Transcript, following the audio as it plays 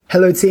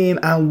Hello team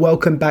and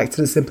welcome back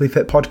to the Simply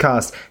Fit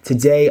podcast.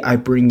 Today I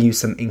bring you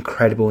some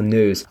incredible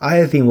news. I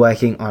have been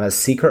working on a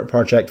secret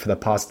project for the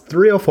past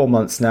 3 or 4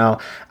 months now,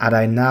 and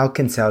I now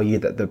can tell you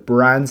that the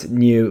brand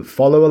new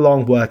follow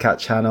along workout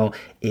channel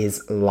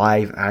is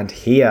live and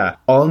here.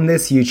 On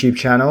this YouTube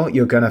channel,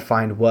 you're going to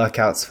find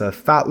workouts for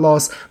fat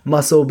loss,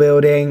 muscle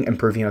building,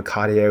 improving your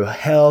cardio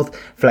health,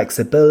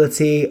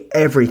 flexibility,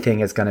 everything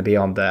is going to be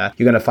on there.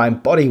 You're going to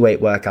find body weight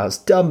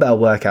workouts, dumbbell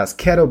workouts,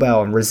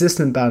 kettlebell and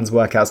resistant bands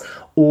workouts,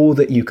 all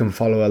that you can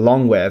follow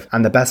along with.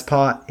 And the best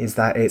part is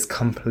that it's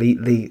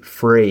completely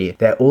free.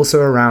 They're also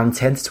around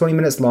 10 to 20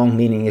 minutes long,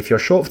 meaning if you're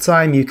short for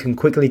time, you can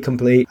quickly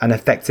complete an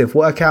effective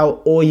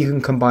workout, or you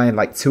can combine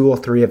like 2 or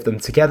 3 of them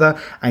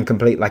together and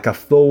complete like a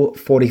full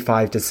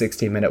 45 to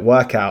 60 minute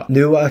workout.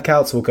 New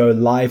workouts will go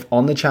live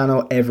on the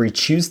channel every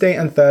Tuesday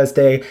and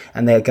Thursday,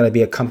 and they're going to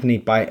be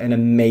accompanied by an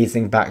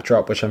amazing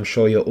backdrop, which I'm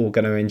sure you're all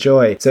going to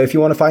enjoy. So if you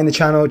want to find the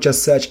channel,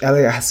 just search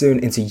Elliot Hasoon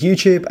into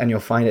YouTube and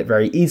you'll find it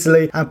very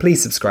easily. And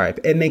please subscribe.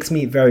 It makes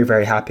me very,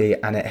 very happy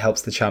and it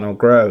helps the channel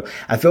grow.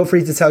 And feel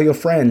free to tell your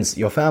friends,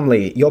 your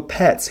family, your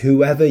pets,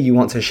 whoever you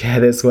want to share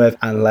this with,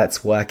 and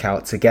let's work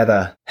out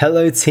together.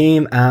 Hello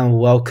team and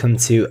welcome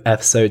to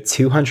episode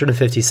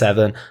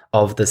 257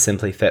 of the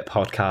Simply Fit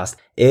podcast.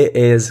 It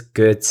is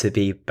good to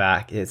be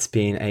back. It's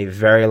been a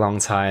very long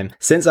time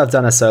since I've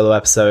done a solo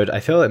episode. I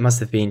feel it must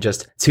have been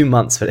just 2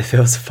 months, but it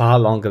feels far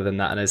longer than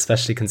that. And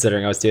especially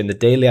considering I was doing the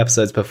daily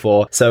episodes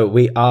before. So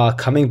we are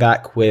coming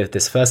back with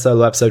this first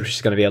solo episode, which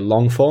is going to be a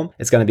long form.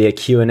 It's going to be a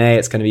Q&A.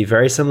 It's going to be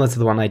very similar to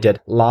the one I did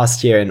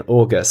last year in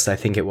August, I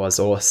think it was,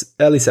 or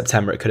early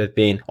September it could have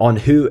been, on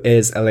who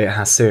is Elliot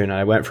Hasoon. And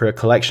I went through a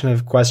collection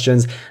of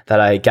questions that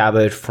I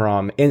gathered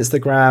from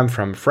Instagram,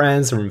 from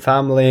friends, from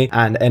family,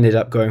 and ended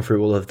up going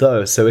through all of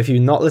those. So if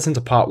you've not listened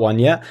to part 1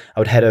 yet, I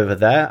would head over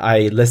there.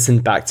 I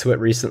listened back to it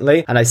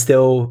recently and I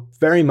still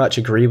very much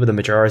agree with the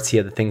majority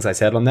of the things I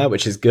said on there,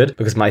 which is good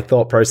because my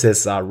thought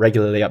process are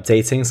regularly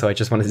updating. So I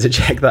just wanted to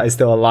check that I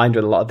still aligned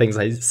with a lot of things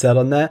I said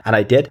on there, and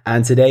I did.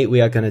 And today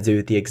we are going to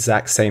do the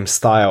exact same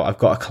style. I've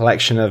got a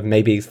collection of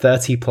maybe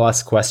 30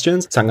 plus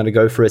questions. So I'm going to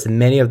go through as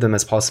many of them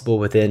as possible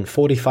within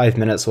 45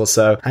 minutes or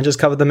so and just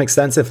cover them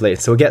extensively.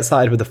 So we'll get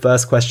started with the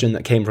first question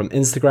that came from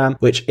Instagram,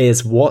 which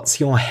is, what's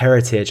your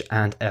heritage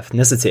and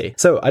ethnicity?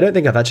 So I don't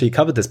think I've actually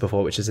covered this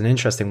before, which is an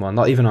interesting one,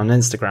 not even on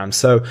Instagram.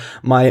 So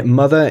my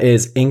mother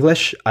is English.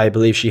 I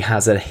believe she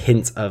has a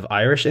hint of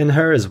Irish in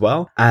her as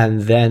well.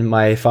 And then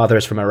my father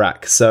is from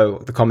Iraq.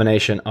 So the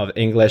combination of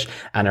English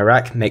and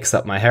Iraq makes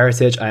up my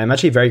heritage. I am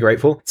actually very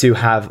grateful to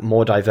have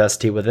more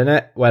diversity within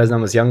it. When I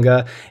was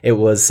younger, it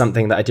was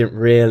something that I didn't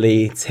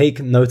really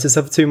take notice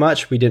of too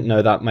much. We didn't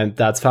know that my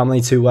dad's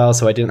family too well,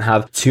 so I didn't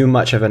have too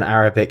much of an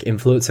Arabic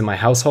influence in my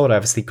household. I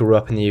obviously grew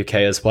up in the UK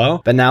as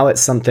well. But now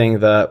it's something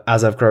that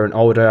as I've grown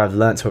older, I've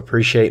learned to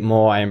appreciate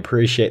more. I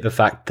appreciate the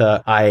fact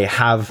that I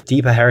have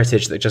deeper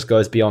heritage that just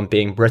goes beyond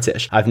being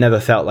British. I've never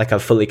felt like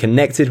I've fully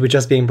connected with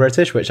just being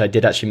British, which I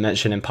did actually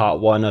mention in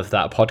part 1 of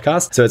that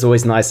podcast. So it's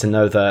always nice to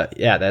know that,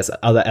 yeah, there's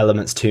other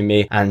elements to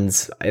me, and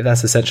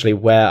that's essentially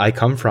where I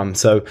come from.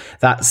 So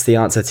that's the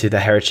answer to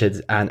the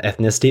heritage and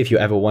ethnicity, if you're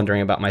ever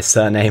wondering about my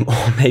surname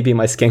or maybe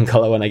my skin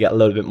color when I get a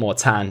little bit more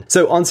tan.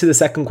 So on to the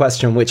second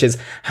question, which is,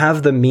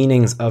 have the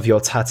meanings of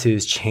your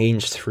tattoos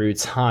changed through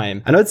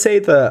time? And I'd say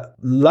that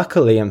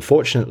luckily,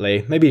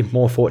 unfortunately, maybe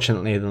more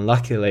fortunately than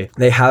luckily,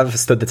 they have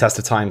stood the test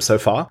of time so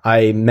far.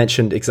 I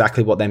mentioned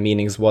exactly what their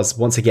meanings was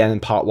once again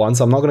in part 1,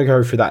 so I'm not going to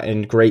go through that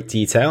in great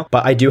detail,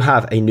 but I do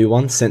have a new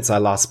one since I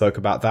last spoke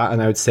about that,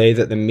 and I would say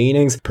that the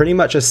meanings pretty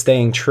much are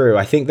staying true.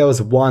 I think there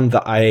was one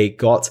that I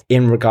got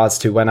in regards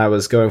to when I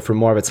was going through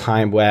more of a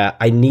time where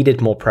I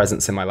needed more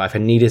presence in my life. I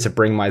needed to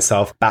bring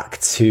myself back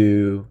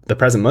to the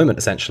present moment,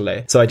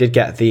 essentially. So I did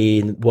get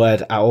the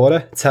word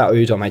ahora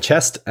tattooed on my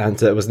chest,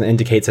 and it was an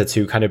indicator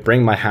to kind of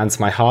bring my hand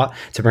to my heart,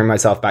 to bring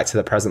myself back to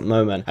the present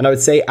moment. And I would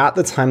say at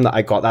the time that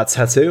I got that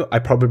tattoo, I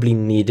probably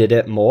needed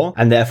it more,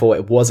 and therefore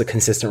it was a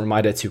consistent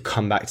reminder to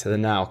come back to the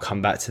now,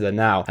 come back to the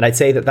now. And I'd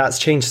say that that's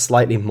changed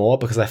slightly more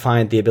because I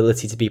find the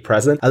ability to be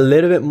present a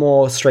little bit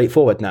more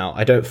straightforward now.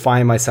 I don't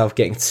find myself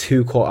getting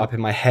too caught up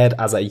in my head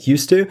as I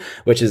used to,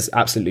 which is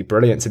absolutely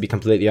brilliant, to be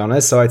completely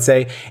honest. So I'd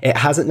say it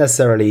hasn't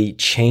necessarily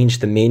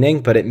changed the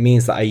meaning, but it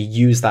means that I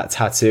use that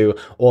tattoo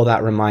or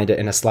that reminder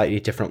in a slightly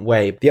different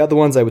way. The other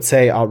ones I would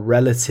say are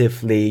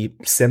relatively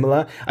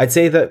similar. I'd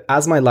say that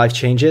as my life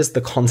changes,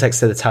 the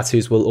context of the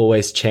tattoos will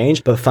always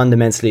change, but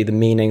fundamentally the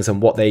meanings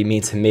and what they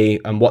mean to me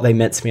and what they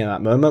meant to me in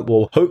that moment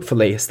will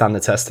hopefully stand the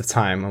test of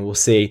time, and we'll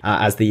see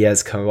as the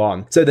years go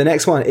on. So the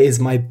next one is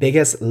my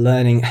biggest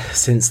learning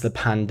since the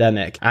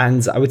pandemic,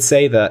 and I would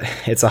say that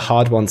it's a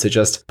hard one to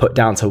just put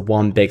down to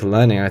one big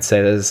learning. I'd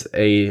say there's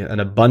an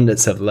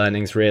abundance of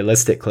learnings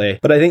realistically,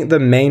 but I think the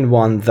main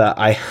one that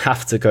I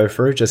have to go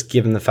through, just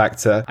given the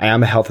fact that I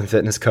am a health and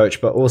fitness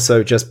coach, but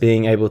also just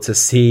being able to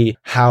see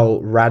how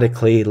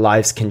radically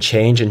lives can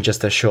change in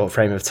just a short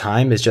frame of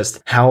time, is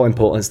just how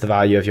important the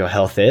value of your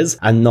health is,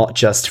 and not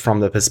just from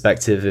the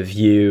perspective of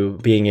you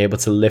being able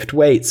to lift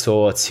weights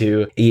or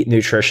to eat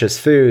nutritious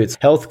foods.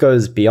 Health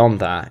goes beyond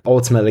that.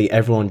 Ultimately,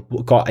 everyone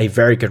got a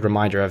very good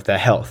reminder of their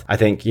health. I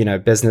think,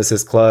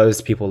 businesses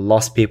closed, people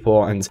lost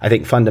people, and I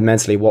think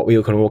fundamentally what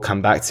we can all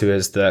come back to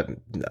is that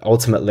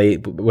ultimately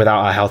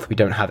without our health, we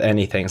don't have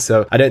anything.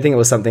 So I don't think it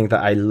was something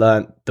that I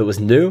learned that was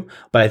new,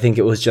 but I think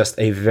it was just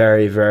a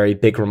very, very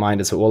big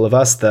reminder to all of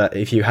us that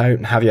if you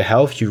don't have your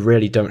health, you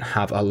really don't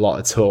have a lot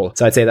at all.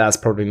 So I'd say that's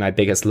probably my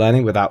biggest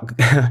learning without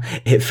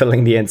it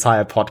filling the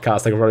entire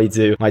podcast. I could probably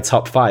do my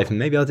top 5, and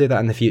maybe I'll do that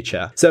in the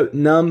future. So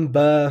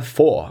number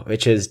 4,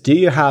 which is, do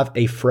you have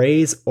a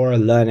phrase or a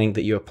learning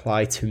that you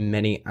apply to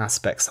many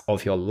aspects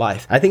of your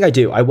life? I think I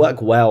do. I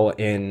work well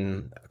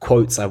in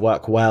quotes. I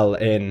work well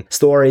in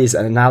stories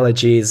and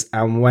analogies.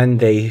 And when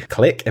they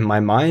click in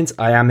my mind,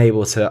 I am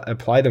able to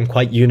apply them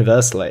quite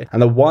universally.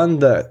 And the one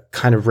that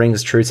kind of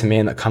rings true to me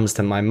and that comes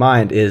to my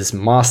mind is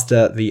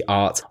master the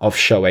art of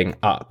showing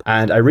up.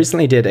 And I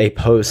recently did a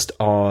post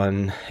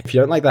on, if you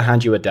don't like the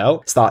hand you were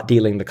dealt, start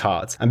dealing the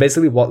cards. And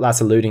basically what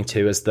that's alluding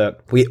to is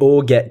that we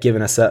all get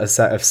given a certain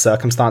set of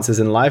circumstances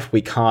in life.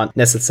 We can't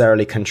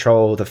necessarily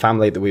control the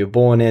family that we were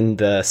born in,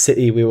 the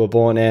city we were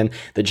born in,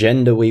 the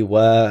gender we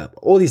were,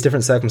 all these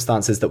different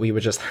circumstances that we were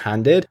just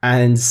handed.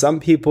 And some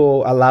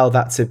people allow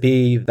that to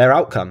be their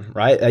outcome,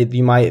 right?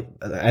 You might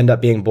end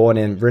up being born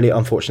in really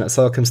unfortunate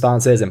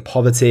circumstances and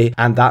poverty,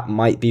 and that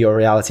might be your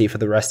reality for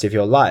the rest of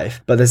your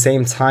life. But at the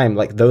same time,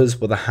 like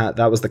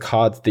that was the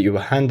cards that you were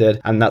handed,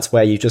 and that's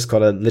where you just got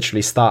to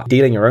literally start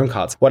dealing your own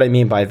cards. What I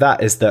mean by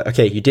that is that,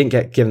 okay, you didn't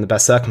get given the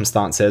best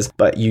circumstances,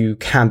 but you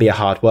can be a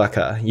hard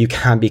worker. You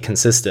can be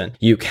consistent.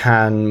 You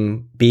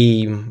can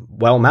be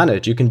well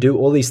managed. You can do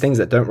all these things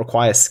that don't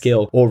require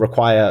skill or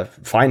require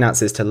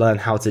finances to learn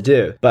how to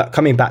do. But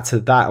coming back to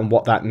that and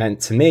what that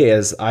meant to me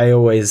is I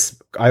always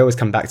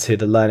come back to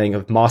the learning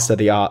of master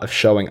the art of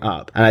showing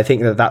up. And I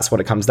think that that's what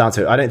it comes down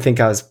to. I don't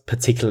think I was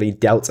particularly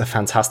dealt a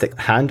fantastic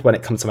hand when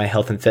it comes to my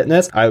health and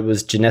fitness. I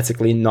was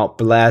genetically not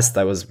blessed.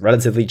 I was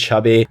relatively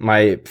chubby.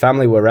 My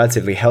family were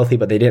relatively healthy,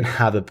 but they didn't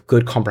have a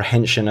good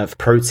comprehension of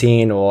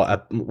protein or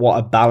what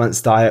a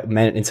balanced diet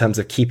meant in terms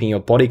of keeping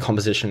your body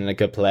composition in a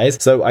good place.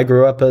 So I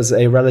grew up as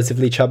a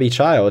relatively chubby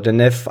child.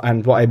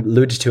 And what I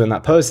alluded to in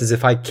that post is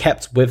if I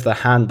kept with the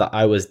hand that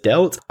I was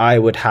dealt, I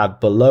would have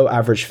below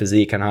average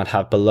physique and I'd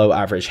have below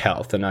average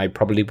health, and I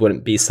probably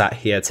wouldn't be sat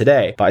here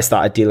today. But I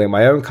started dealing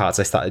my own cards.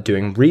 I started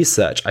doing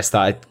research. I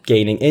started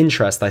gaining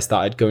interest. I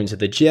started going to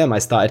the gym. I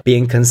started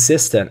being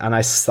consistent, and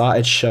I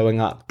started showing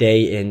up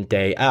day in,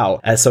 day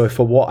out. And so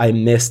for what I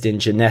missed in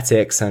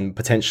genetics and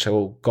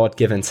potential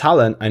God-given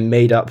talent, I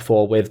made up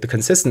for with the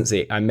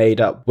consistency. I made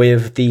up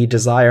with the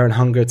desire and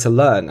hunger to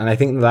learn. And I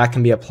think that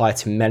can be applied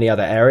to many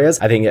other areas.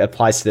 I think it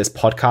applies to this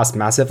podcast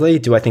massively.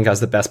 Do I think I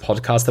was the best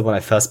podcaster when I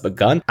first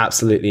begun?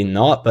 Absolutely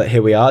not. But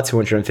here we are,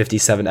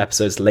 257 episodes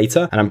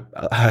later, and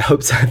I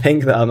hope to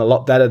think that I'm a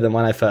lot better than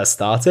when I first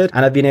started,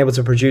 and I've been able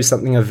to produce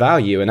something of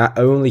value. And that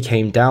only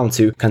came down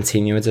to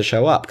continuing to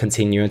show up,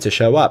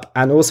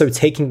 and also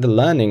taking the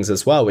learnings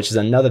as well, which is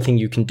another thing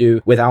you can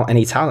do without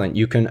any talent.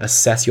 You can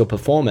assess your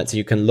performance.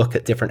 You can look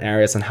at different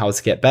areas and how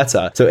to get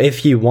better. So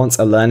if you want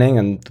a learning,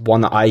 and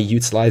one that I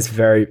utilize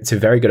to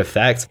very good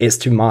effect, is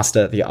to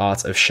master the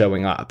art of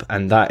showing up.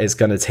 And that is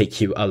going to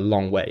take you a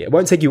long way. It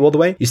won't take you all the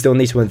way. You still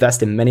need to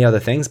invest in many other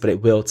things, but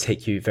it will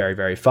take you very,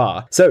 very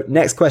far. So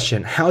next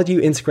question, how do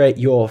you integrate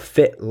your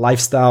fit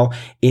lifestyle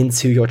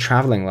into your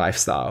traveling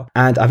lifestyle?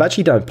 And I've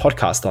actually done a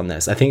podcast on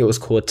this. I think it was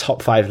called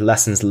Top 5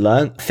 Lessons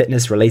Learned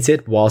Fitness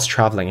Related Whilst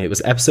Traveling. It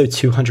was episode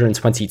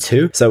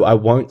 222. So I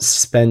won't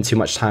spend too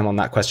much time on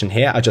that question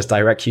here. I'll just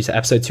direct you to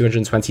episode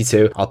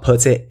 222. I'll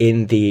put it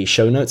in the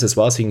show notes as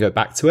well, so you can go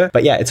back to it.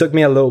 But yeah, it took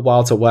me a little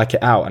while to work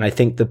it out. And I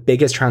think the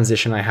biggest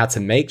transition I had to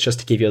make, just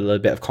to give you a little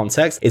bit of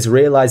context, is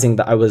realizing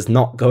that I was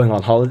not going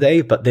on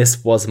holiday, but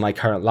this was my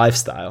current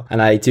lifestyle.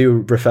 And I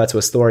do refer to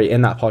a story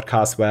in that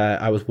podcast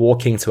where I was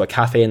walking to a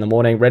cafe in the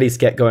morning, ready to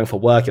get going for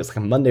work. It was like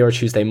a Monday or a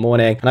Tuesday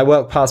morning. And I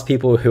walked past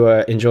people who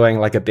are enjoying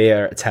like a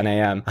beer at 10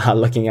 a.m.,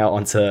 looking out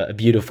onto a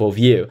beautiful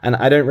view. And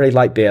I don't really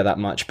like beer that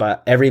much,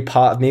 but every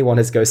part of me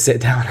wanted to go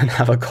sit down and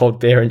have a cold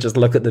beer and just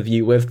look at the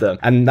view with them.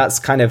 And that's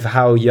kind of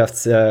how you have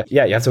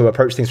to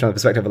approach things from the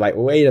perspective of like,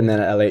 wait a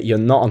minute, Elliot, you're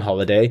not on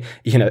holiday.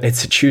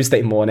 It's a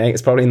Tuesday morning.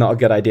 It's probably not a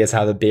good idea to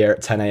have a beer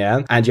at 10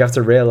 a.m. And you have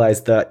to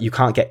realize that you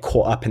can't get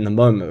caught up in the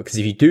moment, because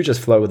if you do just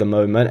flow with the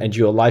moment and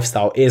your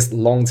lifestyle is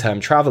long-term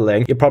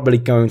traveling, you're probably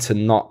going to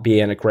not be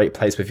in a great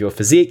place with your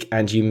physique,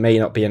 and you may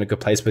not be in a good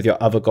place with your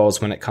other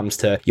goals when it comes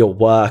to your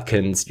work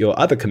and your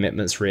other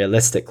commitments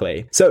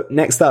realistically. So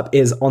next up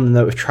is on the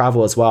note of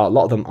travel as well. A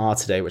lot of them are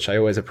today, which I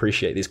always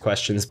appreciate these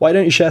questions. Why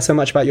don't you share so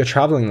much about your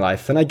traveling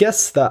life? And I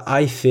guess that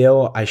I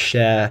feel I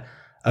share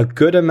a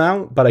good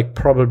amount, but I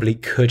probably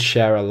could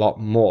share a lot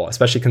more,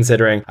 especially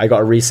considering I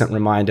got a recent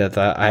reminder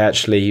that I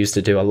actually used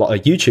to do a lot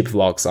of YouTube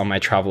vlogs on my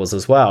travels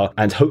as well.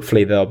 And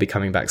hopefully they'll be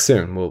coming back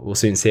soon. We'll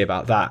soon see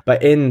about that.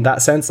 But in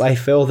that sense, I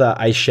feel that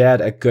I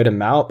shared a good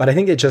amount, but I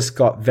think it just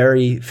got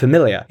very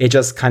familiar. It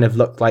just kind of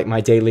looked like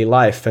my daily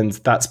life. And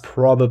that's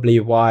probably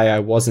why I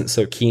wasn't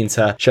so keen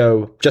to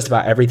show just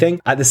about everything.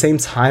 At the same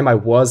time, I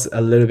was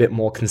a little bit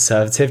more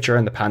conservative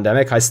during the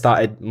pandemic. I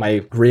started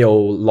my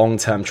real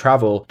long-term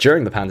travel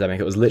during the pandemic.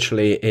 It was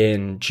literally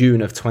in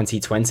June of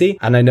 2020.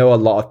 And I know a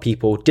lot of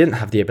people didn't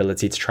have the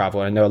ability to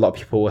travel. I know a lot of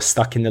people were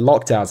stuck in the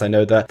lockdowns. I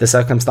know that the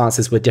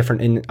circumstances were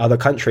different in other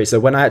countries. So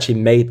when I actually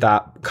made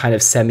that kind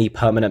of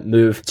semi-permanent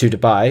move to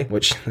Dubai,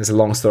 which is a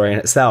long story in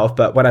itself,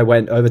 but when I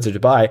went over to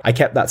Dubai, I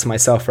kept that to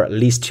myself for at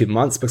least 2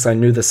 months because I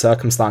knew the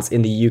circumstance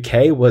in the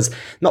UK was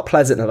not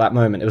pleasant at that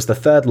moment. It was the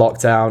third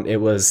lockdown. It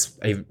was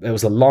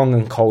a long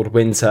and cold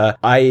winter.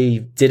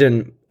 I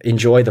didn't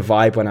enjoy the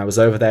vibe when I was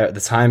over there at the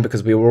time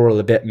because we were all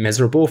a bit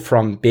miserable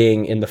from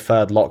being in the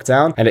third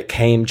lockdown, and it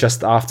came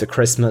just after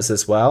Christmas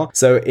as well.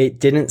 So it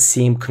didn't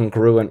seem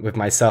congruent with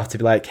myself to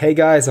be like, hey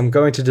guys, I'm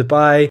going to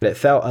Dubai. It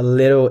felt a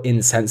little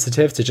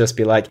insensitive to just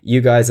be like,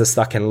 you guys are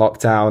stuck in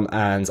lockdown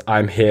and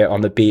I'm here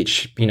on the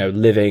beach,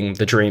 living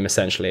the dream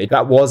essentially.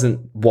 That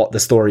wasn't what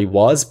the story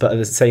was, but at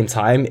the same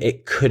time,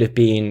 it could have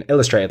been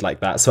illustrated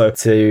like that. So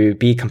to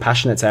be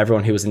compassionate to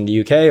everyone who was in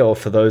the UK or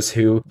for those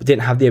who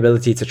didn't have the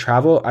ability to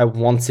travel, I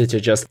wanted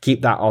to just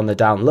keep that on the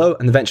down low.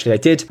 And eventually I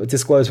did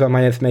disclose where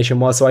my information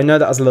was. So I know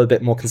that I was a little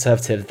bit more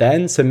conservative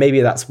then. So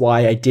maybe that's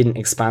why I didn't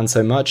expand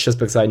so much, just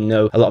because I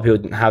know a lot of people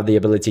didn't have the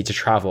ability to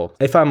travel.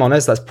 If I'm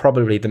honest, that's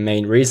probably the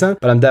main reason,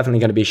 but I'm definitely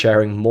going to be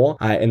sharing more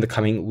in the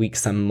coming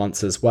weeks and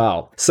months as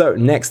well. So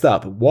next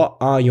up, what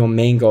are your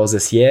main goals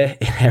this year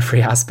in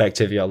every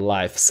aspect of your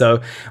life? So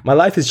my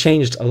life has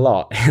changed a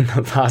lot in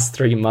the past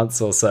 3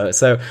 months or so.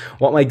 So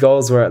what my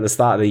goals were at the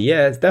start of the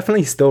year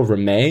definitely still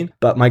remain,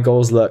 but my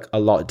goals look a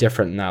lot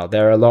different now.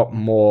 They're a lot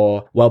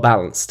more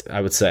well-balanced,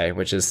 I would say,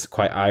 which is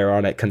quite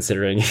ironic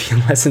considering if you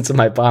listen to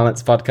my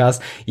balance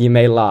podcast, you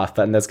may laugh,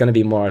 but there's going to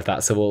be more of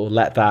that. So we'll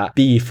let that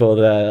be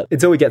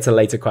until we get to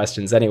later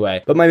questions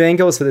anyway. But my main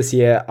goals for this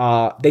year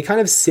they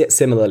kind of sit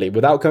similarly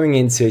without going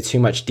into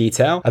too much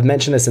detail. I've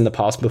mentioned this in the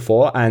past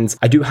before, and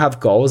I do have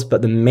goals,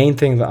 but the main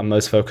thing that I'm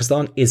most focused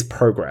on is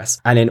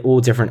progress, and in all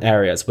different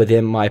areas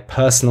within my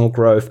personal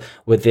growth,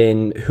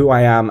 within who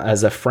I am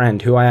as a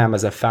friend, who I am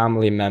as a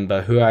family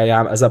member, who I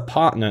am as a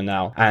partner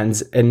now,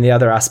 and in the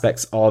other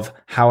aspects of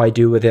how I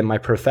do within my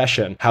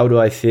profession. How do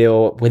I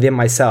feel within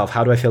myself?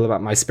 How do I feel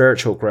about my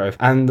spiritual growth?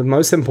 And the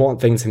most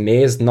important thing to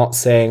me is not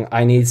saying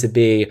I need to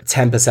be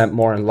 10%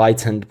 more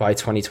enlightened by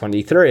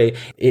 2023.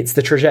 It's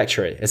the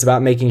trajectory. It's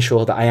about making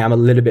sure that I am a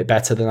little bit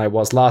better than I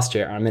was last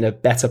year. I'm in a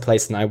better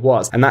place than I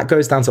was. And that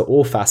goes down to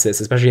all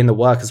facets, especially in the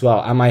work as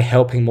well. Am I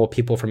helping more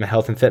people from a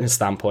health and fitness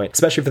standpoint?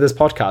 Especially for this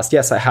podcast.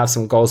 Yes, I have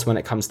some goals when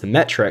it comes to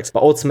metrics,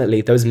 but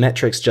ultimately those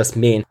metrics just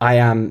mean I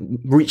am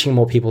reaching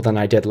more people than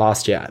I did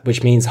last year,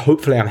 which means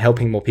hopefully I'm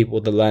helping more people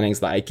with the learnings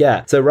that I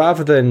get. So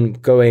rather than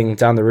going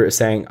down the route of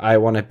saying I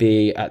want to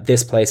be at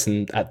this place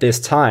and at this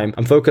time,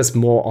 I'm focused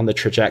more on the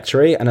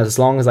trajectory. And as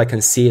long as I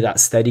can see that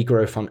steady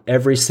growth on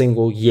every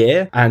single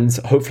year, and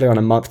hopefully on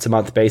a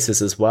month-to-month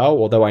basis as well,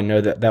 although I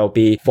know that there'll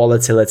be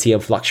volatility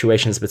and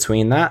fluctuations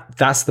between that,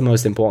 that's the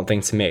most important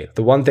thing to me.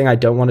 The one thing I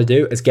don't want to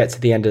do is get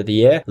to the end of the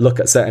year, look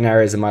at certain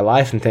areas in my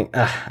life and think,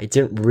 I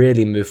didn't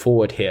really move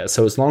forward here.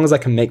 So as long as I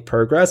can make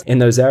progress in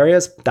those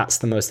areas, that's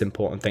the most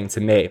important thing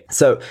to me.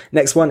 So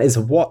next one is,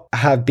 what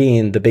have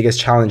been the biggest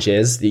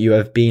challenges that you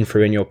have been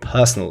through in your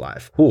personal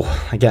life?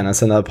 Again,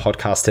 that's another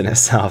podcast in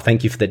itself.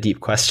 Thank you for the deep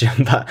question.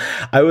 But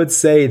I would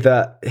say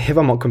that if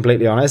I'm not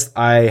completely honest,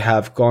 I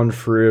have gone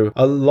through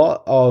a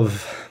lot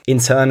of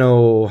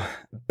internal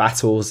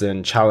battles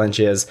and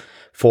challenges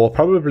for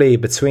probably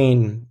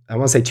between, I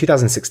want to say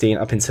 2016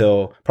 up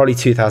until probably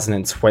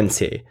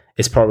 2020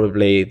 is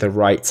probably the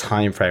right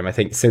time frame. I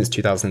think since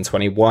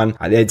 2021,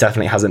 it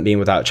definitely hasn't been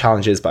without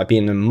challenges, but I've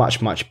been in a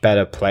much, much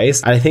better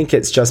place. And I think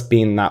it's just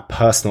been that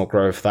personal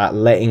growth, that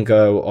letting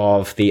go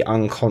of the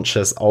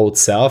unconscious old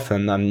self.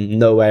 And I'm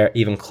nowhere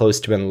even close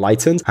to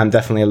enlightened. I'm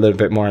definitely a little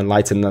bit more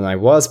enlightened than I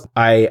was.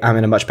 I am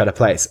in a much better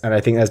place. And I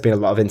think there's been a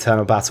lot of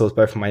internal battles,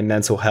 both for my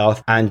mental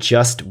health and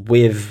just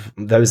with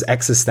those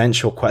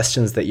existential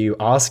questions that you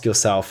ask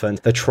yourself and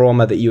the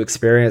trauma that you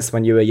experienced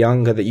when you were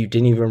younger that you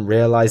didn't even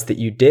realize that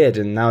you did.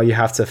 And now you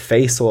have to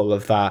face all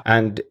of that.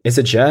 And it's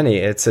a journey,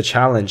 it's a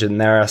challenge. And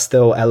there are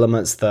still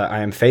elements that I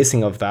am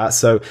facing of that.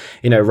 So,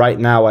 right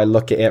now I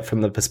look at it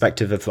from the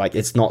perspective of like,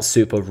 it's not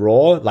super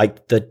raw,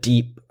 like the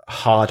deep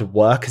hard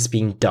work has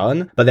been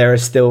done, but there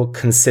is still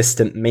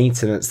consistent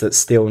maintenance that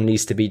still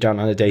needs to be done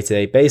on a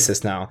day-to-day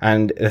basis now.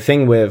 And the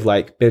thing with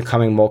like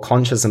becoming more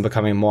conscious and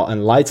becoming more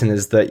enlightened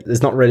is that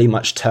there's not really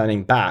much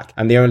turning back.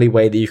 And the only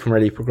way that you can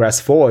really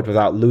progress forward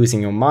without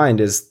losing your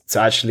mind is to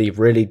actually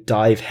really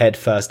dive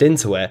headfirst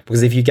into it.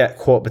 Because if you get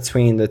caught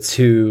between the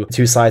two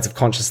sides of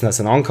consciousness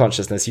and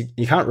unconsciousness,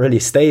 you can't really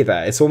stay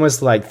there. It's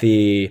almost like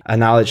the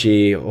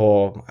analogy,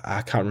 or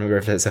I can't remember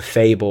if it's a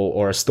fable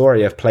or a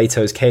story of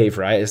Plato's cave,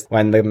 right? It's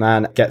when the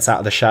man gets out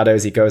of the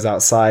shadows, he goes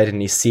outside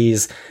and he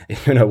sees,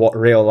 what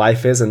real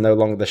life is and no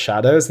longer the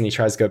shadows, and he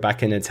tries to go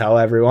back in and tell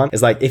everyone.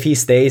 It's like if he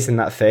stays in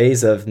that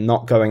phase of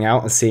not going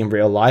out and seeing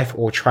real life,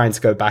 or trying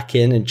to go back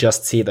in and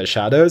just see the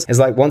shadows, it's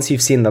like once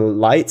you've seen the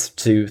light,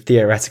 to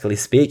theoretically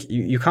speak,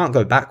 you can't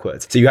go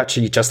backwards. So you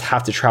actually just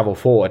have to travel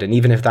forward. And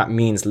even if that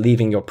means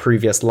leaving your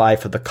previous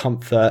life of the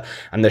comfort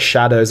and the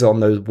shadows on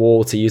the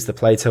wall, to use the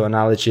Plato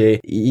analogy,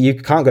 you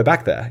can't go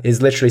back there.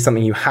 It's literally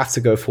something you have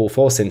to go full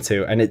force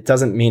into. And it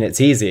doesn't mean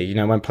it's easy.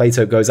 When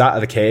Plato goes out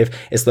of the cave,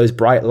 it's those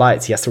bright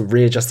lights. He has to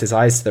readjust his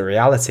eyes to the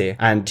reality,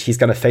 and he's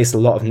going to face a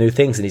lot of new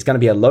things, and he's going to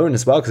be alone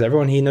as well, because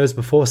everyone he knows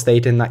before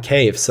stayed in that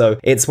cave. So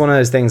it's one of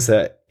those things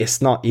that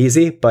it's not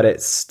easy, but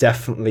it's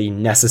definitely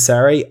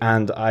necessary.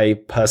 And I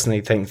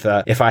personally think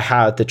that if I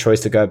had the choice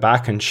to go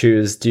back and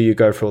choose, do you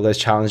go for all those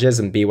challenges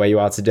and be where you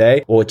are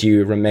today, or do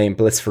you remain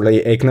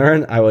blissfully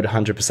ignorant, I would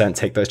 100%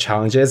 take those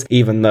challenges,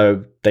 even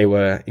though they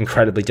were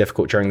incredibly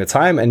difficult during the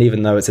time, and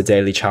even though it's a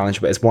daily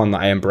challenge, but it's one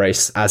that I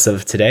embrace as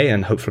of today,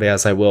 and hopefully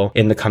as I will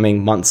in the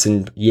coming months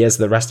and years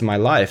of the rest of my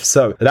life.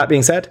 So with that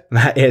being said,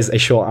 that is a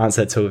short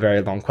answer to a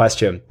very long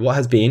question. What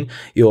has been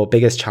your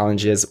biggest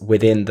challenges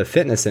within the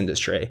fitness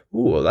industry?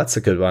 Ooh, that's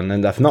a good one.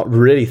 And I've not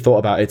really thought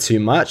about it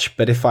too much,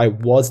 but if I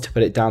was to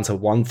put it down to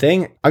one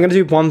thing, I'm going to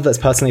do one that's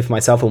personally for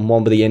myself and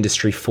one with the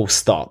industry full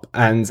stop.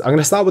 And I'm going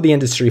to start with the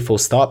industry full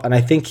stop. And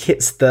I think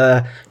it's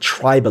the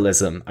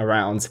tribalism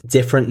around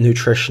different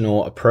nutritional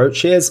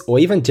approaches, or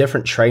even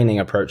different training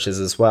approaches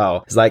as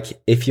well. It's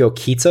like, if you're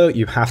keto,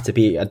 you have to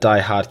be a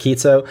diehard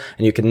keto,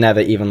 and you can never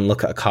even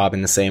look at a carb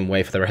in the same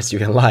way for the rest of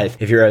your life.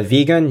 If you're a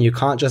vegan, you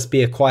can't just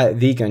be a quiet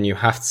vegan. You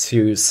have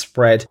to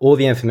spread all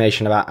the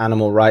information about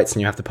animal rights,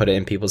 and you have to put it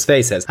in people's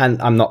faces.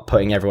 And I'm not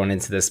putting everyone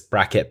into this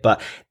bracket,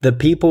 but the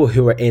people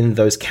who are in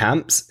those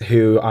camps,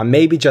 who are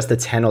maybe just a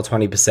 10 or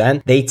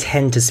 20%, they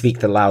tend to speak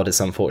the loudest,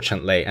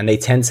 unfortunately. And they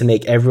tend to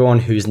make everyone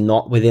who's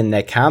not within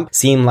their camp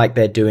seem like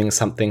they're doing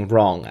something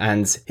wrong.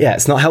 And yeah,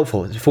 it's not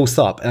helpful, full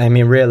stop. And I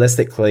mean,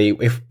 realistically,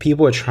 if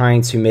people are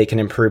trying to make an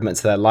improvement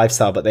to their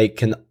lifestyle, but they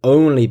can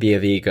only be a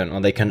vegan,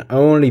 or they can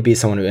only be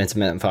someone who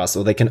intermittent fasts,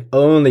 or they can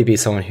only be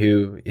someone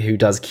who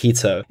does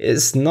keto,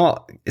 it's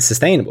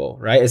sustainable,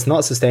 right? It's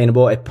not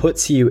sustainable. It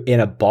puts you in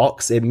a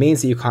box. It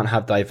means that you can't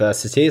have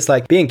diversity. It's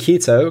like being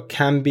keto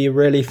can be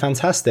really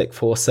fantastic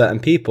for certain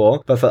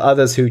people, but for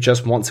others who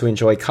just want to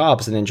enjoy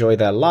carbs and enjoy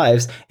their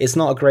lives, it's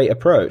not a great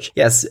approach.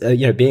 Yes,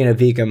 being a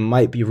vegan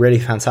might be really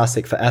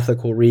fantastic for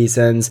ethical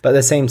reasons, but at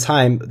the same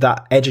time,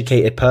 that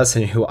educated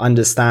person who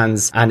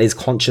understands and is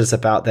conscious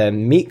about their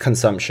meat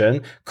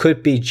consumption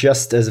could be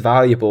just as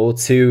valuable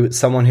to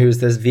someone who's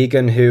this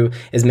vegan who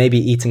is maybe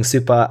eating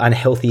super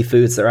unhealthy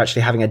foods that are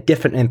actually having a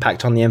different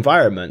impact on the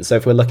environment. So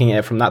if we're looking at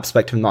it from that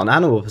perspective, not an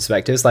animal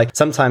perspective, it's like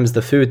sometimes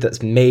the food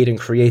that's made and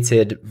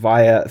created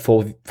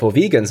for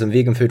vegans and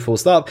vegan food full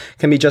stop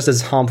can be just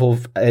as harmful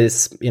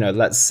as,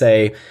 let's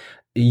say,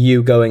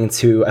 you going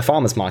to a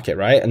farmer's market,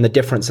 right? And the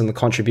difference in the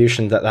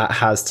contribution that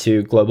has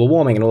to global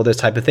warming and all those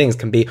type of things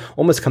can be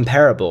almost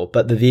comparable,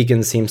 but the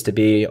vegan seems to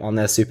be on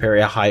their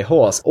superior high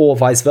horse, or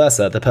vice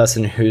versa. The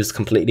person who's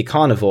completely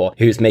carnivore,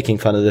 who's making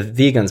fun of the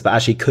vegans, but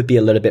actually could be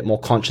a little bit more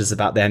conscious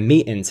about their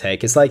meat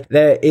intake. It's like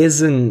there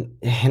isn't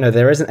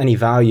any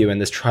value in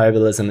this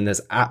tribalism and this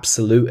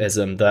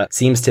absolutism that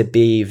seems to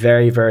be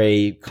very,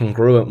 very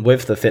congruent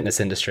with the fitness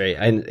industry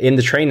and in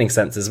the training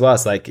sense as well.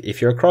 It's like,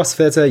 if you're a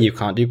CrossFitter, you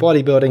can't do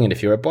bodybuilding, and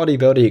if you're a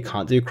bodybuilder, you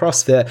can't do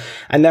CrossFit.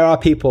 And there are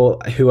people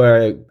who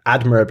are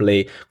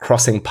admirably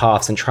crossing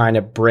paths and trying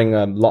to bring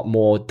a lot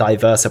more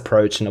diverse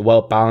approach and a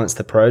well-balanced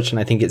approach. And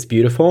I think it's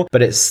beautiful,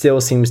 but it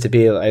still seems to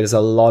be like there's a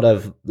lot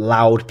of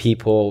loud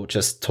people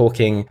just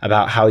talking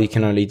about how you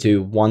can only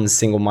do one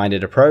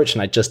single-minded approach.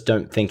 And I just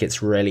don't think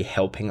it's really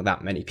helping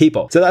that many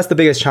people. So that's the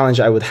biggest challenge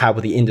I would have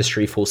with the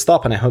industry full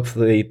stop. And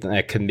hopefully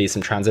there can be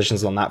some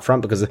transitions on that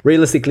front, because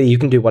realistically, you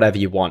can do whatever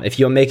you want. If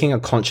you're making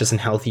a conscious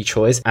and healthy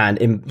choice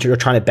and you're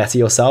trying to better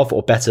yourself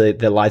or better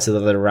the lives of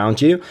others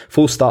around you,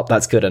 full stop,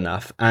 that's good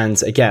enough.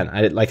 And again,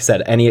 like I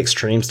said, any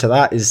extremes to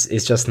that is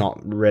just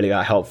not really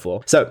that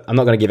helpful. So I'm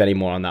not going to give any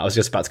more on that. I was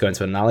just about to go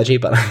into an analogy,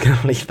 but I'm going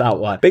to leave that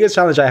one. Biggest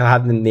challenge I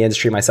have in the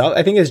industry myself,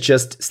 I think, is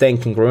just staying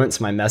congruent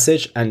to my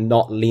message and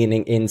not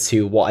leaning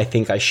into what I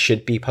think I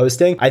should be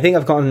posting. I think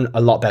I've gotten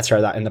a lot better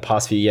at that in the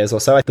past few years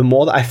or so. The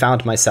more that I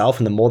found myself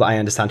and the more that I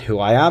understand who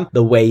I am,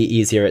 the way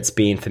easier it's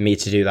been for me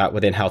to do that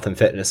within health and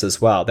fitness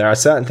as well. There are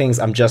certain things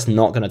I'm just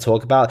not going to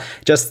talk about.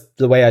 Just just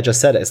the way I just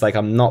said it. It's like,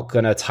 I'm not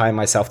going to tie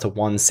myself to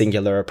one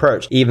singular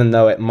approach, even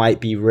though it might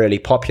be really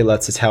popular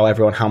to tell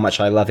everyone how much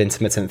I love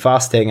intermittent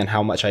fasting and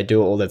how much I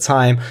do it all the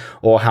time,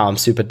 or how I'm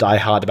super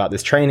diehard about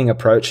this training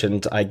approach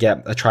and I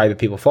get a tribe of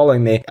people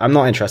following me. I'm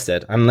not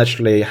interested. I'm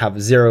literally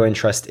have zero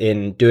interest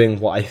in doing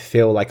what I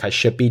feel like I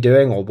should be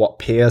doing or what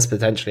peers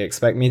potentially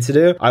expect me to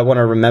do. I want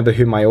to remember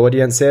who my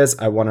audience is.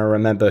 I want to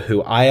remember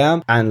who I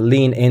am and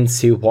lean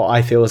into what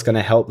I feel is going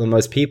to help the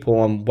most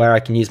people and where I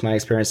can use my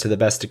experience to the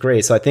best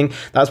degree. So I think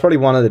that's probably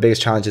one of the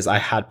biggest challenges I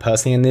had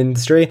personally in the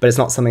industry, but it's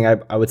not something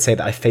I would say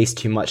that I face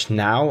too much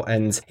now.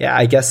 And yeah,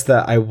 I guess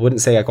that I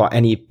wouldn't say I got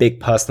any big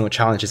personal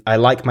challenges. I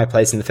like my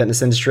place in the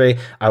fitness industry.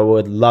 I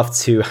would love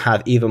to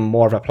have even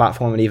more of a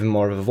platform and even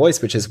more of a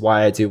voice, which is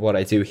why I do what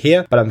I do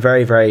here. But I'm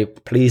very, very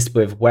pleased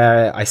with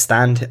where I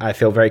stand. I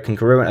feel very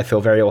congruent. I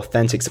feel very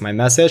authentic to my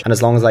message. And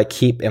as long as I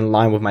keep in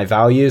line with my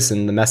values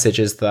and the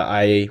messages that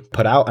I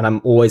put out, and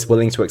I'm always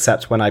willing to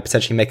accept when I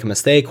potentially make a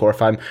mistake or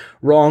if I'm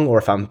wrong or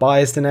if I'm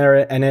biased in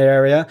an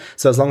area.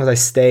 So as long as I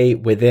stay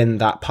within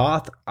that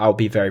path, I'll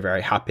be very,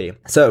 very happy.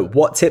 So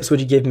what tips would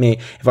you give me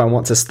if I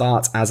want to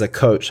start as a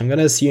coach? I'm going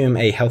to assume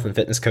a health and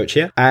fitness coach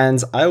here.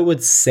 And I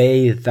would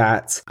say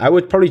that I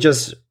would probably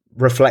just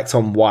reflect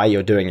on why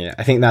you're doing it.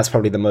 I think that's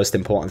probably the most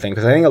important thing,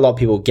 because I think a lot of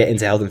people get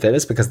into health and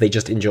fitness because they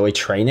just enjoy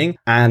training.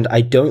 And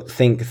I don't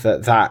think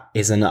that that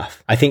is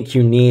enough. I think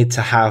you need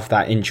to have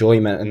that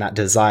enjoyment and that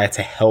desire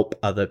to help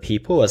other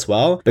people as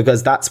well,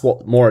 because that's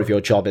what more of your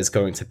job is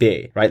going to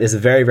be, right? There's a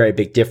very, very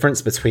big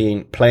difference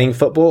between playing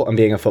football and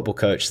being a football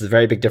coach. There's a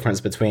very big difference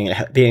between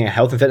being a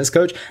health and fitness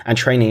coach and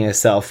training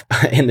yourself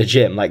in the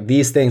gym. Like,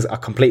 these things are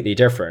completely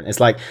different. It's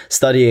like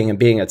studying and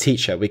being a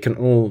teacher. We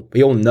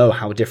all know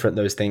how different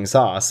those things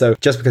are. So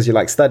just because you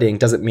like studying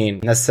doesn't mean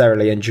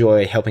necessarily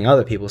enjoy helping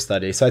other people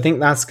study. So I think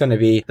that's going to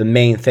be the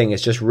main thing,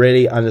 is just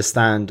really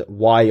understand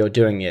why you're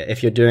doing it.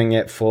 If you're doing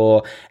it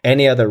for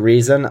any other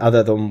reason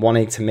other than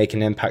wanting to make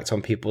an impact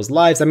on people's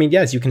lives, I mean,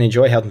 yes, you can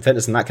enjoy health and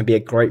fitness and that can be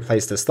a great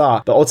place to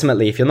start. But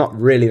ultimately, if you're not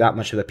really that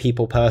much of a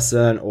people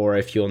person, or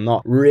if you're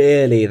not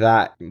really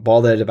that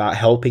bothered about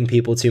helping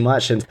people too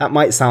much, and that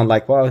might sound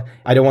like, well,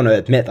 I don't want to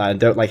admit that I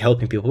don't like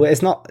helping people.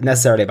 It's not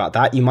necessarily about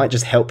that. You might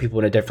just help people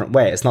in a different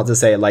way. It's not to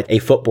say like a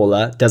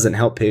footballer doesn't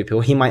help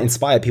people. He might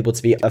inspire people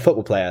to be a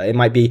football player. It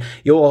might be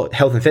your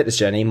health and fitness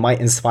journey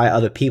might inspire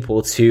other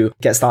people to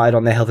get started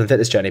on their health and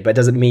fitness journey, but it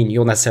doesn't mean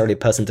you're necessarily a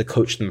person to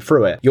coach them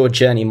through it. Your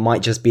journey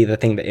might just be the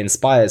thing that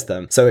inspires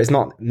them. So it's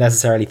not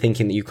necessarily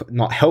thinking that you're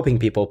not helping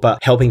people,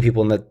 but helping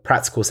people in the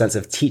practical sense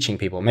of teaching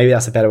people. Maybe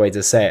that's a better way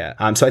to say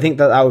it. So I think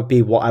that would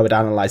be what I would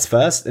analyze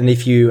first. And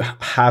if you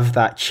have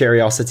that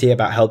curiosity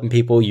about helping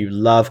people, you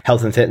love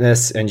health and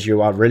fitness and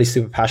you are really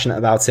super passionate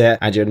about it,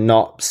 and you're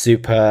not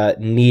super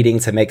needing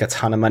to make a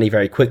ton of money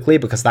very quickly,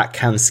 because that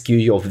can skew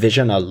your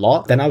vision a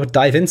lot, then I would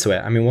dive into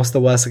it. I mean, what's the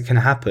worst that can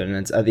happen?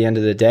 And at the end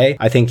of the day,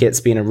 I think it's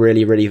been a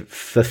really, really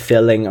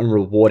fulfilling and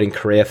rewarding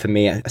career for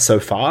me so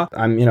far.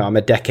 I'm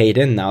a decade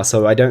in now,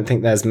 so I don't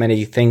think there's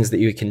many things that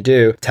you can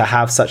do to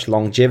have such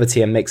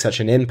longevity and make such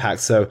an impact.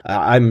 So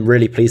I'm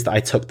really pleased that I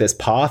took this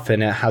path.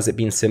 And has it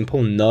been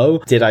simple? No.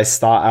 Did I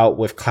start out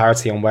with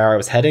clarity on where I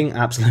was heading?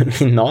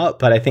 Absolutely not.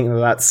 But I think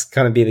that's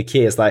going to be the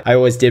key. Is like, I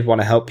always did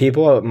want to help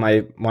people.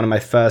 One of my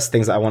first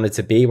things that I wanted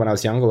to be when I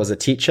was younger was a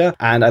teacher,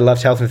 and I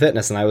loved health and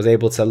fitness, and I was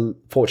able to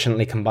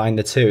fortunately combine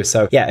the two.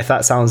 So yeah, if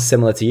that sounds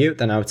similar to you,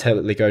 then I would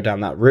totally go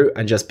down that route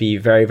and just be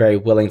very, very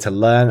willing to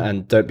learn,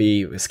 and don't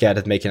be scared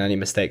of making any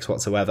mistakes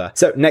whatsoever.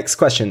 So next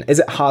question, is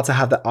it hard to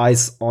have the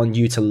eyes on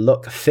you to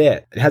look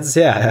fit?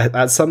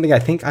 That's something I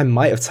think I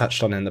might have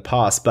touched on in the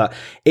past, but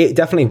it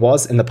definitely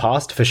was in the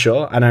past for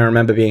sure. And I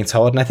remember being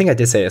told, and I think I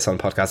did say this on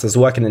the podcast, I was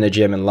working in a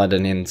gym in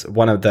London, and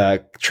one of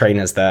the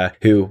trainers there,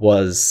 who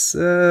was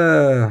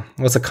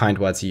what's a kind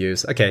word to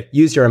use? Okay,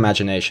 use your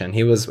imagination.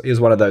 He was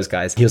one of those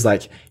guys. He was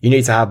like, you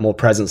need to have more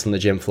presence on the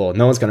gym floor.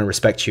 No one's going to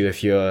respect you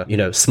if you're,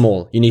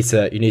 small. You need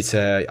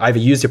to either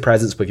use your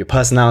presence with your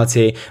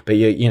personality, but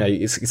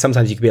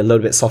sometimes you can be a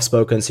little bit soft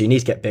spoken, so you need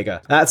to get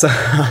bigger. That's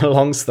a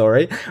long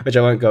story, which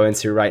I won't go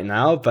into right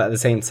now. But at the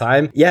same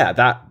time, yeah,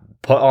 that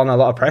put on a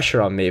lot of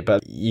pressure on me.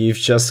 But you've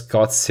just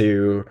got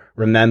to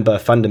remember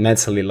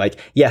fundamentally, like,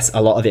 yes,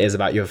 a lot of it is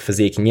about your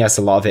physique, and yes,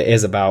 a lot of it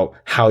is about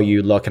how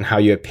you look and how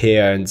you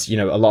appear, and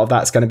a lot of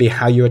that's going to be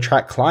how you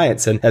attract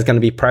clients, and there's going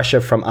to be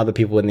pressure from other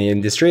people in the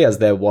industry, as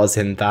there was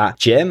in that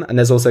gym, and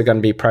there's also going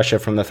to be pressure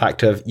from the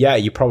fact of, yeah,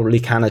 you probably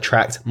can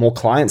attract more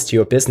clients to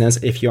your business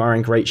if you are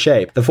in great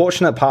shape. The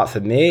fortunate part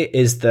for me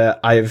is that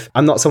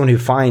I'm not someone who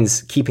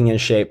finds keeping in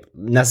shape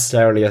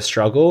necessarily a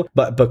struggle,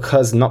 but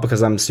not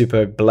because I'm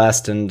super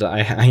blessed and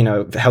I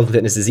health and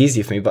fitness is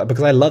easy for me, but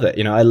because I love it.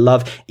 I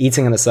love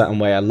eating in a certain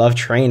way. I love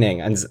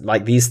training, and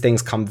like these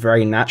things come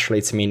very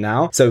naturally to me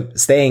now. So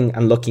staying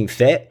and looking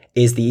fit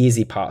is the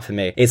easy part for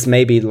me. It's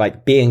maybe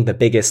like being the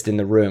biggest in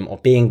the room or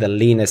being the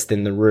leanest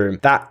in the room.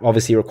 That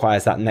obviously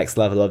requires that next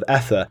level of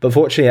effort. But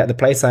fortunately, at the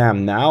place I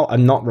am now,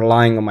 I'm not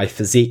relying on my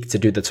physique to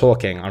do the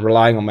talking. I'm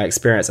relying on my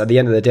experience. At the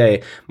end of the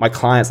day, my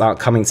clients aren't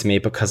coming to me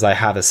because I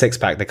have a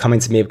six-pack. They're coming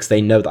to me because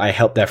they know that I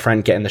helped their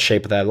friend get in the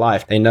shape of their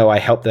life. They know I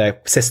helped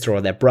their sister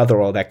or their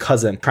brother or their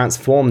cousin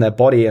transform their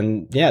body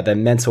and their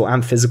mental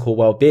and physical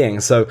well-being.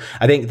 So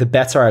I think the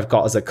better I've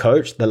got as a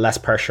coach, the less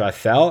pressure I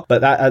felt.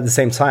 But that at the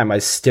same time, I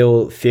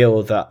still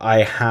feel that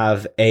I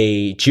have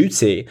a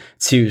duty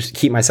to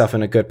keep myself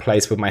in a good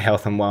place with my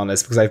health and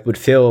wellness, because I would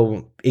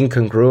feel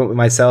incongruent with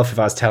myself if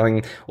I was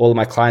telling all of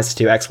my clients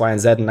to do X, Y, and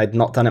Z and I'd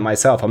not done it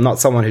myself. I'm not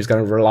someone who's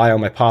going to rely on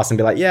my past and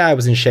be like, yeah, I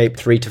was in shape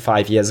 3 to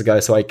 5 years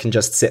ago, so I can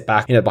just sit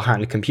back,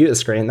 behind a computer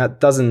screen. That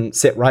doesn't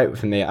sit right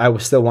with me. I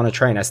still want to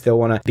train. I still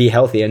want to be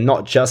healthy, and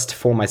not just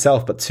for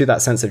myself, but to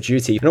that sense of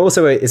duty. And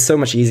also, it's so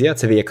much easier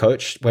to be a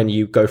coach when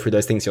you go through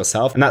those things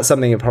yourself. And that's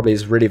something that probably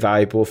is really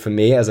valuable for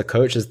me as a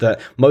coach, is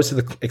that most of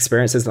the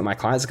experiences that my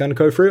clients are going to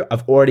go through,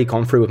 I've already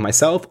gone through with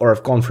myself, or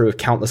I've gone through with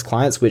countless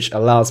clients, which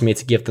allows me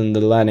to give them the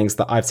learnings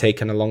that I've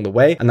taken along the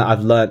way and that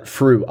I've learned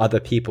through other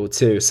people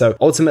too. So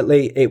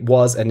ultimately, it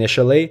was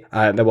initially,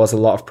 there was a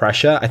lot of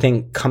pressure. I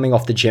think coming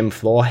off the gym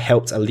floor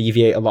helped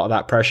alleviate a lot of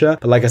that pressure.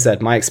 But like I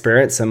said, my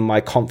experience and my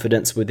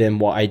confidence within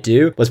what I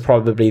do was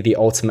probably the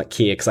ultimate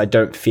key, because I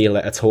don't feel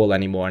it at all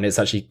anymore. And it's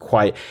actually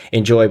quite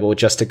enjoyable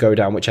just to go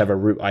down whichever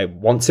route I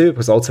want to,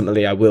 because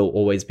ultimately I will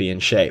always be in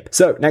shape.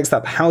 So next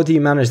up, how do you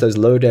manage those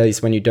low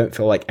days when you don't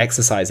feel like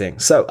exercising?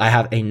 So I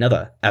have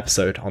another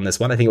episode on this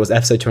one. I think it was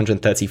episode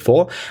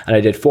 234, and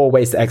I did 4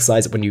 ways to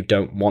exercise when you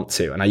don't want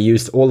to. And I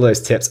used all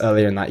those tips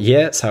earlier in that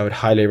year, so I would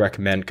highly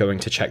recommend going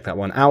to check that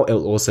one out.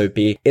 It'll also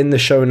be in the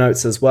show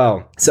notes as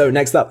well. So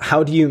next up,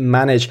 how do you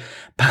manage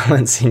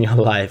balance in your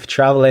life?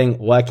 Traveling,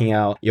 working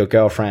out, your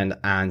girlfriend,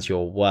 and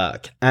your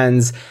work.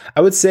 And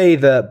I would say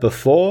that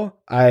before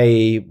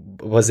I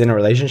was in a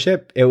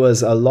relationship, it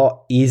was a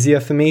lot easier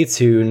for me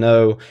to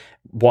know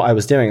what I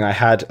was doing. I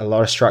had a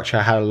lot of structure,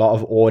 I had a lot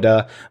of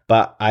order,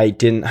 but I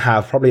didn't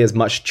have probably as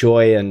much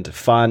joy and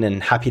fun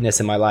and happiness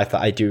in my life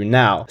that I do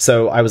now.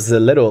 So I was a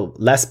little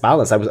less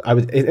balanced. I was,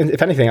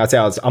 if anything, I'd say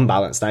I was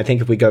unbalanced. And I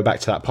think if we go back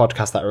to that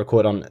podcast that I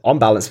recorded on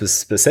balance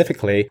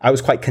specifically, I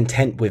was quite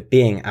content with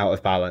being out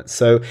of balance.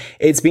 So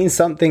it's been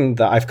something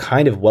that I've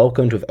kind of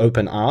welcomed with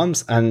open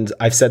arms. And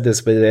I've said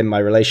this within my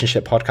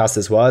relationship podcast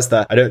as well, is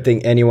that I don't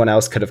think anyone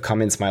else could have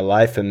come into my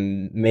life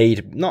and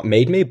not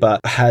made me,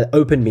 but had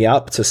opened me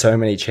up to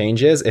so many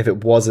changes if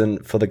it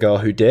wasn't for the girl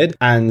who did.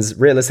 And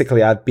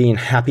realistically, I've been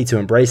happy to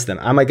embrace them.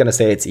 Am I going to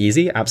say it's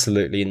easy?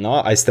 Absolutely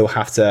not. I still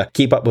have to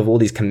keep up with all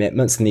these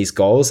commitments and these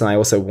goals. And I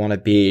also want to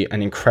be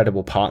an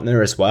incredible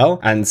partner as well.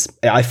 And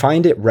I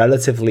find it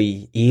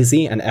relatively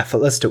easy and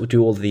effortless to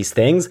do all of these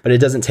things, but it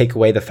doesn't take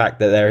away the fact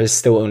that there is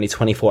still only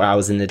 24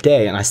 hours in the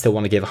day. And I still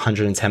want to give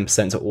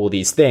 110% to all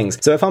these things.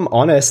 So if I'm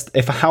honest,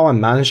 how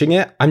I'm managing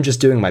it, I'm just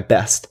doing my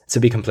best, to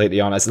be completely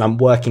honest. And I'm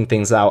working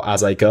things out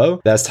as I go.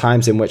 There's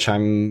times in which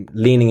I'm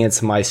leaning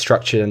into my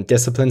structure and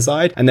discipline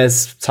side, and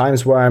there's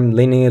times where I'm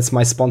leaning into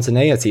my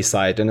spontaneity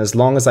side. And as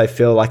long as I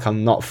feel like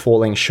I'm not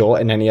falling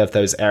short in any of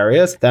those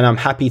areas, then I'm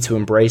happy to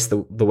embrace the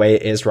way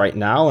it is right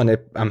now. And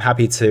I'm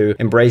happy to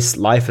embrace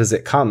life as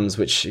it comes,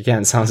 which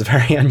again sounds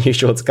very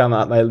unusual to come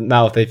out my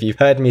mouth if you've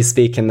heard me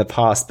speak in the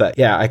past. But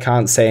yeah, I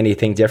can't say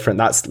anything different.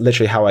 That's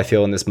literally how I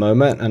feel in this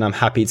moment. And I'm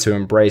happy to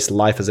embrace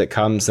life as it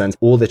comes and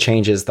all the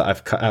changes that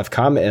have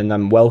come, and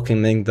I'm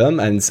welcoming them.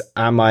 And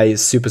am I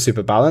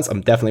super balanced?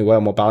 I'm definitely way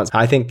more balanced.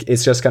 I think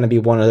it's just going to be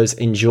one of those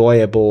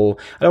enjoyable,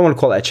 I don't want to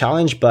call it a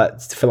challenge,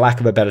 but for lack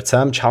of a better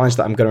term, challenge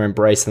that I'm going to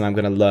embrace and I'm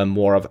going to learn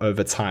more of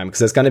over time, because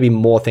there's going to be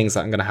more things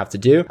that I'm going to have to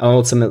do. And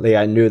ultimately,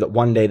 I knew that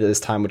one day that this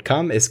time would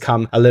come. It's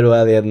come a little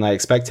earlier than I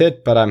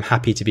expected, but I'm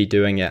happy to be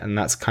doing it. And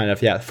that's kind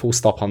of, full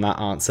stop on that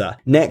answer.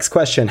 Next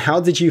question. How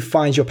did you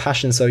find your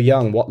passion so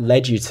young? What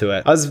led you to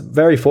it? I was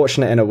very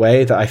fortunate in a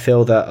way that I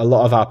feel that a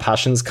lot of our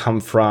passions come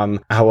from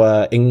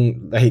our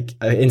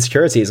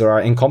insecurities or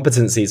our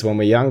incompetencies when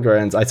we're younger.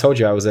 And I told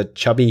you I was a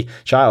chubby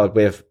child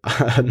with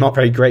not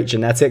very great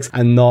genetics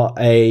and not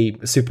a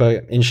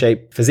super in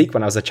shape physique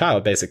when I was a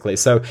child, basically.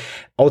 So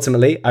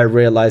ultimately, I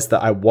realized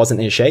that I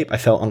wasn't in shape. I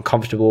felt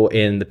uncomfortable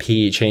in the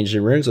PE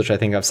changing rooms, which I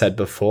think I've said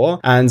before.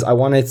 And I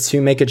wanted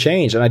to make a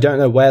change. And I don't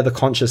know where the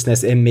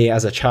consciousness in me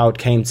as a child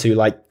came to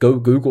go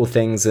Google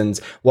things and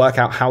work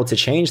out how to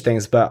change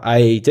things. But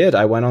I did.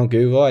 I went on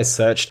Google. I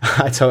searched.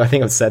 I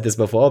think I've said this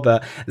before,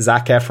 but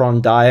Zac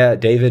Efron diet,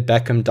 David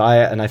Beckham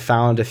diet. And I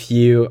found a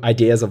few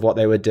ideas of what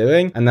they were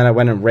doing. And then I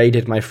went and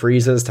raided my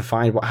freezers to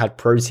find what had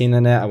protein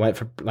in it. I went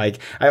for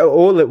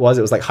all it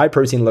was like high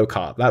protein, low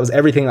carb. That was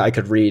everything that I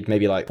could read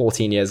maybe like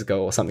 14 years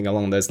ago or something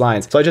along those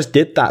lines. So I just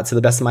did that to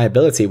the best of my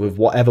ability with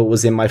whatever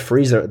was in my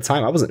freezer at the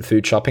time. I wasn't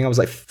food shopping. I was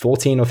like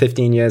 14 or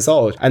 15 years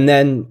old. And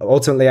then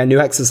ultimately I knew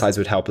exercise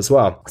would help as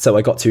well. So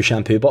I got 2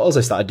 shampoo bottles.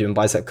 I started doing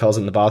bicep curls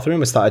in the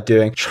bathroom. I started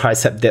doing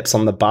tricep dips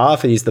on the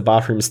bath. I used the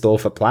bathroom stall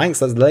for planks.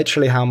 That's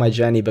literally how my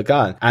journey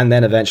began. And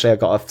then eventually I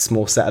got a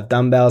small set of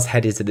dumbbells,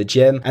 headed to the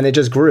gym, and it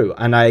just grew.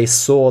 And I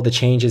saw the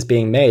changes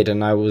being made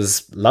and I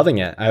was loving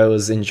it. I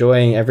was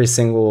enjoying every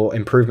single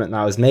improvement that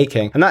I was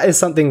making. And that is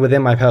something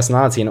within my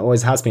personality, and it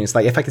always has been. It's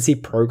like if I can see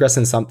progress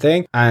in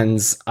something and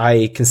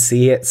I can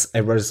see it's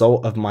a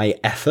result of my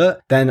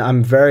effort, then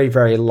I'm very,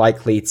 very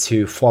likely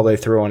to follow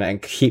through on it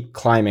and keep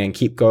climbing and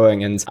keep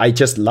going. And I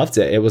just loved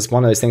it. It was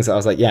one of those things that I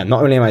was like, yeah,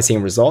 not only am I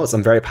seeing results,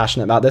 I'm very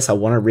passionate about this. I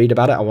want to read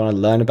about it. I want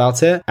to learn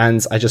about it.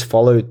 And I just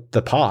followed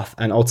the path.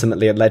 And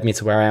ultimately it led me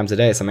to where I am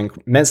today. So I'm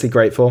immensely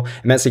grateful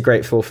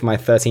for my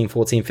 13,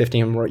 14,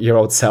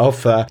 15-year-old self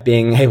for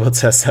being able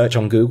to search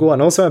on Google.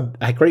 And also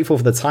I'm grateful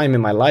for the time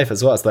in my life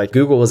as well. It's like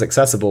Google was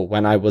accessible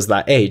when I was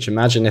that age.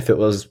 Imagine if it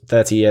was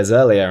 30 years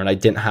earlier and I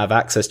didn't have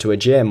access to a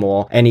gym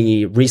or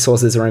any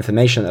resources or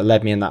information that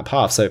led me in that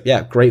path. So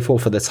yeah, grateful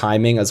for the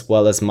timing as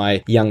well as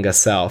my younger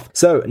self.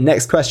 So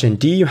next question,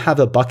 do you have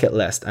a bucket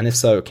list? And if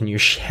so, can you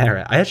share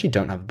it? I actually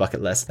don't have a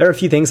bucket list. There are a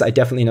few things I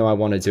definitely know I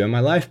want to do in my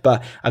life,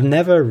 but I've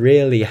never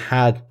really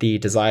had the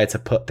desire to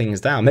put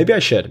things down. Maybe I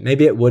should.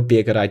 Maybe it would be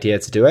a good idea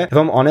to do it. If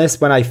I'm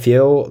honest, when I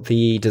feel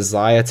the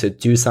desire to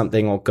do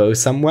something or go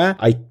somewhere,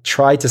 I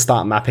try to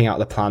start mapping out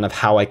the plan of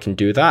how I can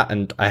do that.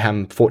 And I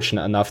am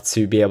fortunate enough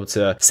to be able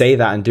to say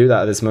that and do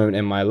that at this moment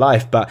in my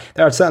life. But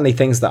there are certainly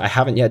things that I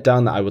haven't yet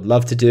done that I would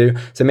love to do.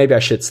 So maybe I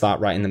should start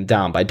writing them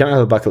down. But I don't have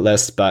a bucket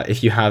list. But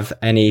if you have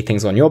any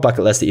things on your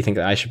bucket list that you think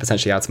that I should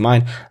potentially add to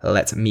mine,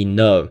 let me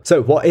know.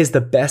 So what is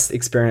the best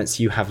experience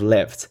you have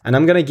lived? And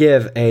I'm going to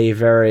give a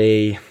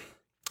very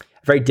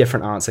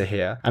different answer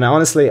here. And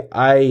honestly,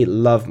 I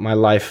love my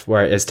life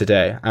where it is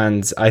today.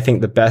 And I think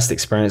the best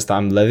experience that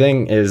I'm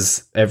living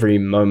is every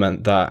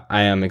moment that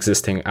I am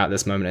existing at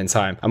this moment in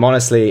time. I'm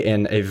honestly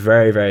in a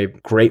very, very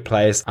great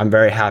place. I'm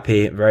very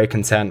happy, very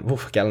content.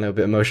 Oof, getting a little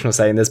bit emotional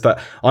saying this,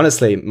 but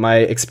honestly, my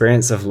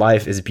experience of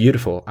life is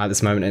beautiful at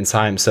this moment in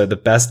time. So the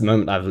best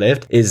moment I've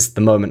lived is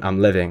the moment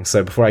I'm living.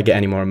 So before I get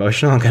any more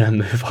emotional, I'm going to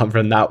move on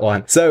from that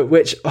one. So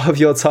which of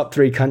your top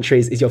 3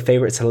 countries is your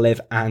favorite to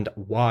live and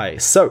why?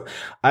 So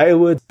I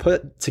would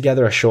put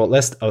together a short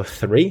list of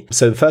 3.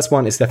 So the first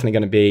one is definitely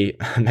going to be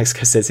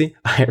Mexico City.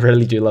 I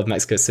really do love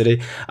Mexico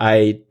City.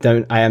 I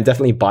am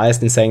definitely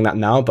biased in saying that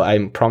now, but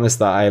I promise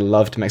that I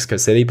loved Mexico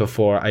City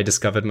before I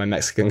discovered my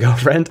Mexican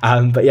girlfriend.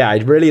 But yeah, I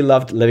really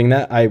loved living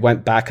there. I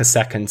went back a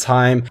second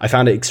time. I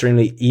found it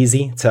extremely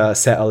easy to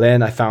settle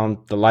in. I found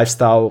the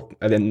lifestyle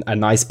at a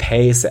nice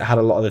pace. It had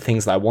a lot of the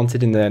things that I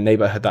wanted in the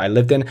neighborhood that I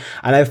lived in.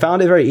 And I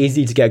found it very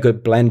easy to get a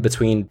good blend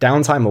between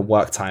downtime and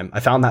work time. I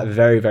found that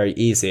very, very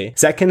easy.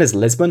 Second is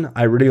Lisbon.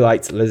 I really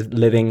liked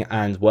living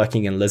and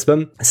working in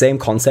Lisbon. Same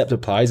concept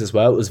applies as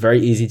well. It was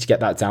very easy to get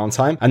that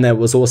downtime. And then it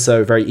was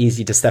also very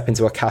easy to step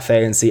into a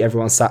cafe and see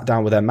everyone sat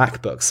down with their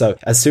MacBook. So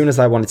as soon as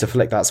I wanted to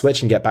flick that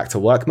switch and get back to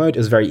work mode, it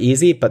was very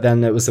easy. But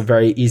then it was a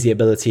very easy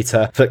ability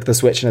to flick the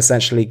switch and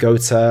essentially go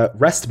to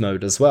rest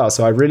mode as well.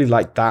 So I really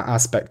liked that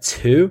aspect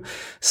too.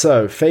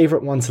 So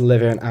favorite one to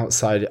live in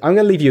outside. I'm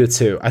going to leave you with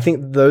 2. I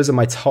think those are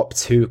my top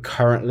 2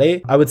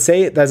 currently. I would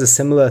say there's a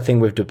similar thing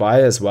with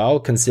Dubai as well,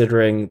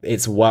 considering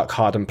it's work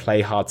hard and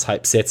play hard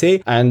type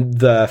city. And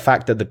the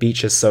fact that the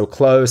beach is so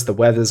close, the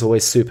weather's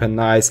always super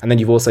nice. And then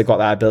you've also got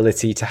that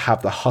ability to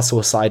have the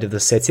hustle side of the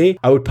city.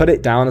 I would put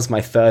it down as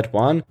my third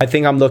one. I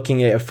think I'm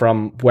looking at it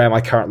from where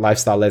my current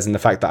lifestyle is and the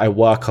fact that I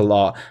work a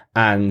lot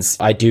and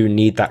I do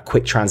need that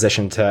quick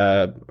transition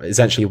to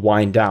essentially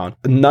wind down.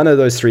 None of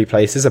those 3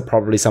 places are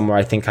probably somewhere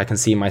I think I can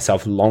see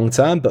myself long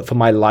term, but for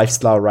my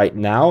lifestyle right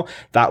now,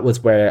 that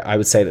was where I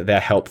would say that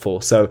they're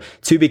helpful. So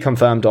to be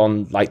confirmed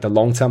on like the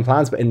long-term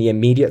plans, but in the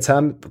immediate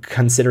term,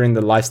 considering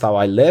the lifestyle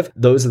I live,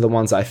 those are the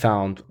ones I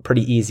found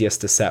pretty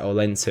easiest to settle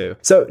into.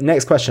 So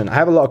next question, I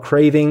have a lot of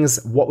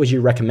cravings. What would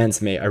you recommend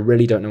to me? I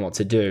really don't know what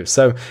to do.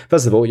 So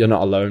first of all, you're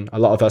not alone. A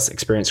lot of us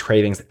experience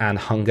cravings and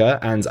hunger.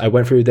 And I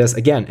went through this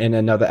again in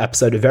another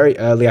episode, a very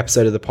early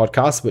episode of the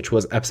podcast, which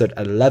was episode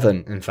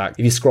 11. In fact,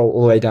 if you scroll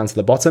all the way down to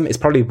the bottom, it's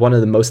probably one of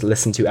the most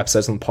listened to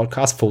episodes on the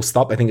podcast, full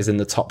stop. I think it's in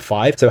the top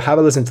 5. So have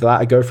a listen to that.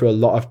 I go through a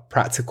lot of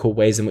practical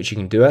ways in which you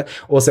can do it.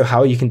 Also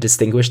how you can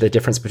distinguish the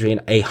difference between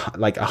a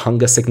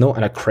hunger signal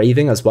and a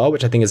craving as well,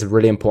 which I think is a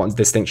really important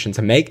distinction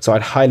to make. So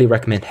I'd highly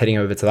recommend heading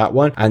over to that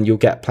one and you'll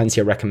get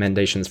plenty of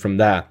recommendations from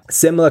there.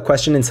 Similar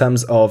question in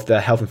terms of the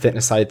health and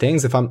fitness side of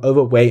things. If I'm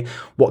overweight,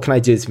 what can I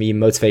do to be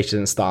motivated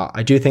and start?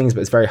 I do things,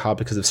 but it's very hard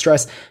because of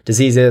stress,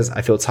 diseases.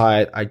 I feel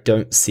tired. I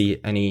don't see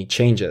any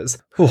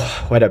changes.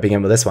 Where do I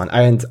begin with this one?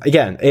 And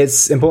again,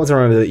 it's important to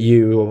remember that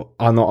you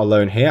are not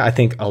alone here. I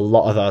think a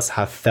lot of us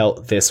have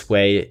felt this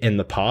way in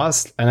the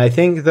past. And I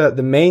think that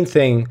the main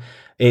thing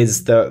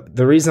is the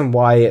reason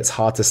why it's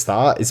hard to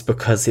start is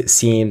because it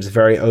seems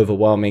very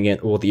overwhelming in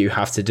all that you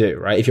have to do,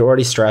 right? If you're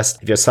already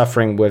stressed, if you're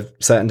suffering with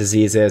certain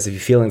diseases, if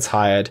you're feeling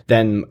tired,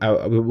 then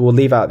we'll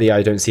leave out the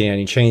I don't see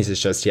any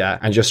changes just yet,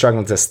 and you're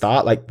struggling to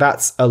start, like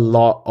that's a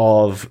lot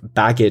of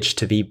baggage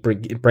to be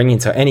bringing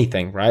to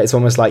anything, right? It's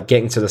almost like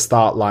getting to the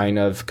start line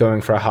of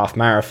going for a half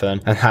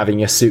marathon and having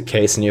your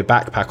suitcase and your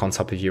backpack on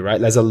top of you, right?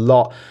 There's a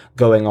lot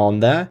going on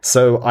there.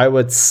 So I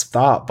would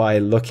start by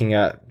looking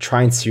at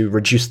trying to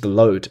reduce the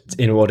load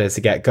in order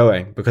to get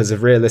going, because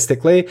of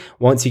realistically,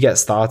 once you get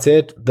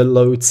started, the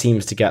load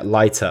seems to get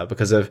lighter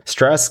because of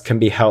stress can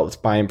be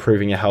helped by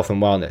improving your health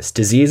and wellness.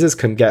 Diseases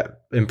can get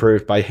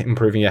improved by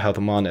improving your health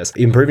and wellness.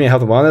 Improving your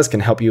health and wellness can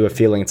help you with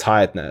feeling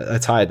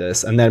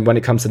tiredness. And then when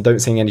it comes to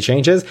don't seeing any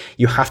changes,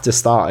 you have to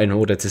start in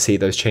order to see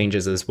those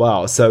changes as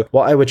well. So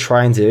what I would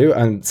try and do,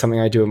 and something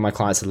I do with my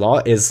clients a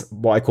lot, is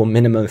what I call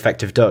minimum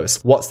effective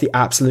dose. What's the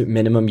absolute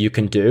minimum you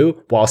can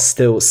do while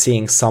still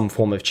seeing some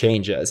form of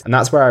changes? And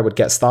that's where I would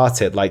get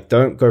started. Like,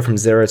 don't go from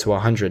 0 to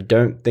 100.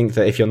 Don't think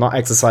that if you're not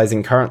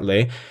exercising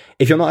currently,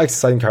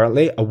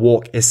 a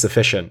walk is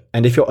sufficient.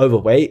 And if you're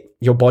overweight,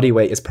 your body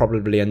weight is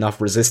probably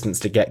enough resistance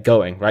to get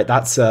going, right?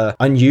 That's an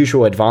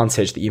unusual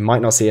advantage that you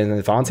might not see as an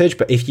advantage.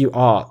 But if you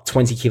are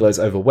 20 kilos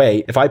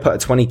overweight, if I put a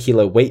 20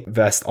 kilo weight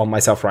vest on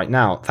myself right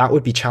now, that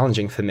would be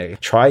challenging for me.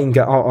 Try and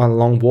get out on a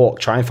long walk,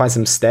 try and find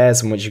some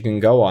stairs on which you can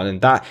go on.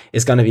 And that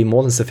is going to be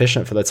more than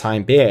sufficient for the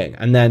time being.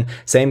 And then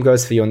same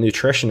goes for your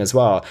nutrition as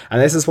well.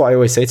 And this is what I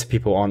always say to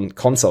people on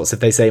consults. If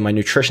they say my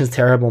nutrition's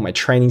terrible, my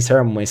training's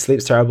terrible, my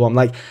sleep's terrible, I'm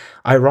like,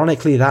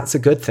 ironically, that's a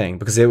good thing,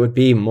 because it would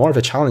be more of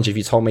a challenge if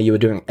you told me you were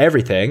doing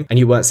everything and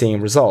you weren't seeing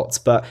results.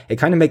 But it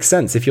kind of makes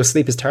sense. If your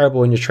sleep is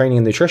terrible and your training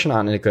and nutrition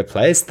aren't in a good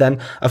place,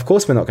 then of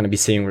course we're not going to be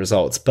seeing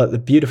results. But the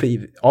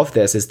beauty of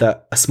this is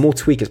that a small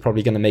tweak is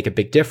probably going to make a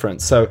big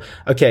difference. So,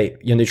 okay,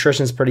 your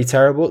nutrition is pretty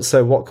terrible.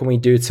 So what can we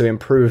do to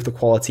improve the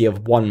quality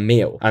of one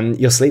meal? And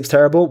your sleep's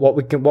terrible. What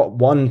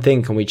one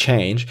thing can we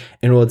change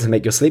in order to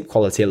make your sleep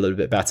quality a little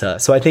bit better?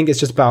 So I think it's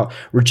just about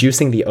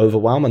reducing the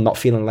overwhelm and not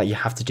feeling like you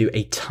have to do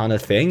a ton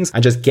of things,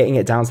 and just getting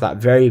it down to that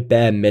very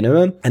bare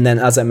minimum. And then,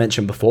 as I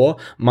mentioned before,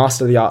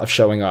 master the art of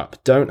showing up.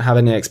 Don't have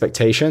any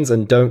expectations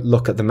and don't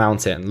look at the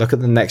mountain. Look at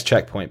the next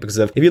checkpoint, because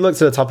if you look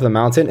to the top of the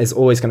mountain, it's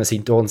always going to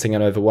seem daunting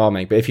and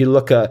overwhelming. But if you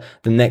look at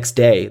the next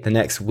day, the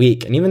next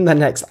week, and even the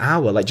next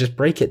hour, like just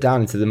break it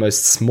down into the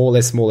most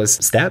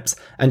smallest steps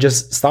and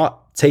just start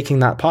taking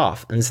that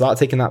path.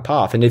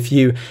 And if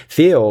you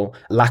feel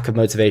lack of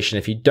motivation,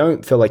 if you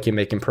don't feel like you're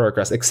making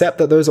progress, accept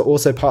that those are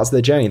also parts of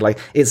the journey. Like,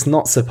 it's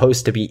not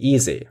supposed to be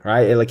easy,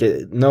 right?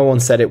 No one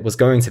said it was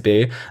going to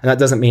be, and that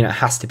doesn't mean it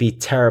has to be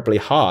terribly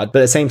hard. But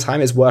at the same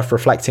time, it's worth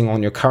reflecting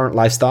on your current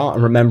lifestyle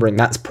and remembering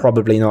that's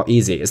probably not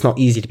easy. It's not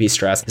easy to be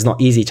stressed. It's not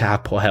easy to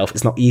have poor health.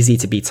 It's not easy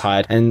to be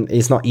tired, and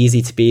it's not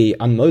easy to be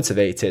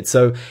unmotivated.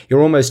 So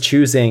you're almost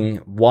choosing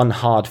one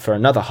hard for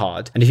another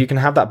hard. And if you can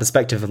have that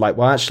perspective of like,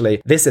 well,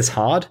 actually, this is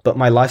hard, but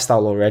my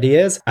lifestyle already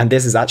is, and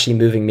this is actually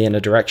moving me in a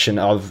direction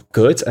of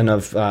good and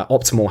of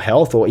optimal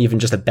health, or even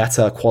just a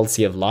better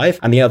quality of life,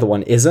 and the other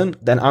one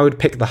isn't, then I would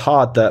pick the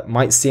hard that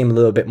might seem a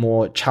little bit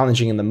more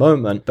challenging in the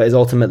moment, but is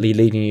ultimately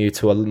leading you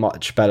to a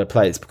much better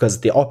place, because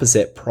the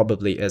opposite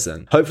probably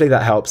isn't. Hopefully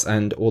that helps,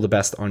 and all the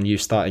best on you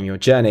starting your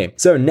journey.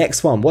 So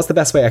next one, what's the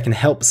best way I can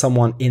help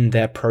someone in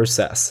their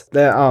process?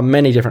 There are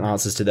many different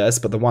answers to this,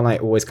 but the one I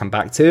always come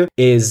back to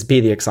is be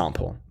the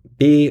example.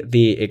 Be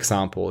the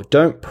example.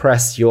 Don't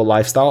press your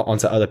lifestyle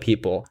onto other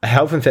people.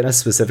 Health and fitness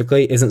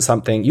specifically isn't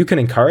something you can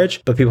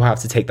encourage, but people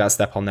have to take that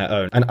step on their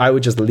own. And I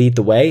would just lead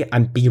the way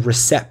and be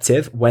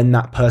receptive when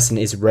that person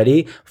is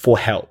ready for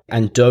help.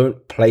 And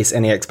don't place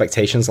any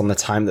expectations on the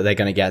time that they're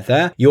going to get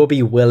there. You'll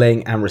be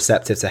willing and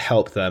receptive to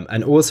help them.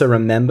 And also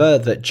remember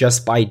that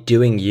just by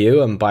doing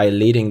you and by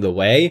leading the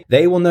way,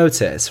 they will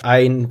notice.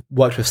 I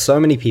worked with so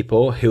many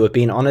people who have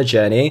been on a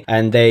journey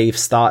and they've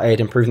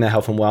started improving their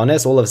health and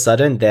wellness. All of a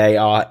sudden, they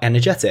are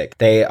energetic.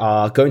 They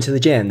are going to the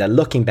gym. They're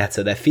looking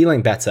better. They're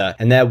feeling better.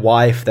 And their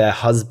wife, their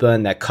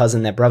husband, their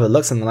cousin, their brother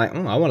looks and they're like,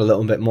 I want a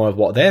little bit more of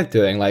what they're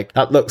doing. Like,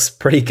 that looks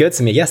pretty good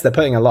to me. Yes, they're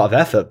putting a lot of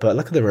effort, but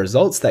look at the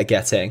results they're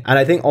getting. And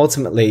I think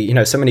ultimately,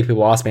 so many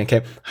people ask me,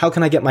 okay, how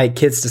can I get my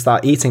kids to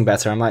start eating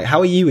better? I'm like,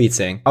 how are you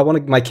eating? I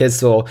want my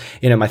kids or,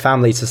 my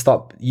family to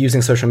stop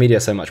using social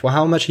media so much. Well,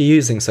 how much are you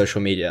using social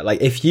media?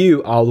 Like, if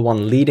you are the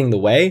one leading the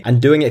way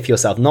and doing it for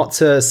yourself, not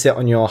to sit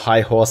on your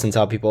high horse and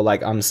tell people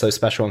like, I'm so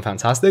special and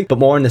fantastic, but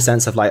more in the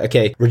sense of like,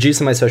 okay,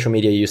 reducing my social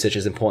media usage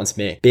is important to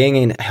me. Being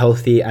in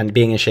healthy and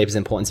being in shape is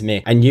important to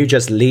me. And you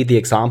just lead the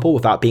example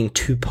without being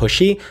too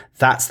pushy.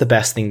 That's the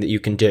best thing that you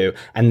can do.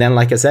 And then,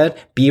 like I said,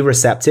 be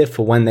receptive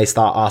for when they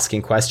start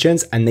asking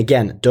questions. And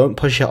again, don't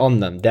push it on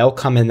them. They'll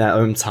come in their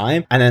own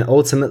time. And then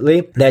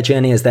ultimately, their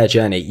journey is their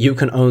journey. You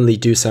can only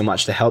do so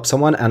much to help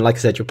someone. And like I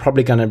said, you're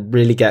probably going to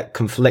really get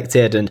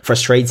conflicted and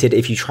frustrated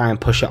if you try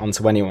and push it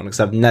onto anyone, because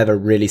I've never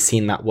really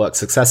seen that work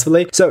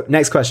successfully. So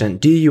next question,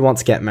 do you want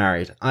to get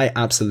married? I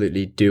absolutely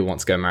absolutely do want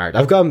to get married.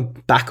 I've gone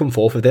back and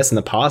forth with this in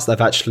the past. I've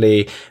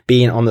actually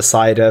been on the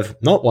side of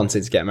not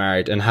wanting to get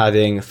married and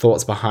having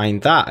thoughts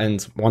behind that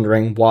and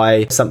wondering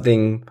why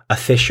something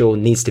official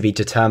needs to be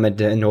determined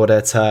in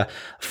order to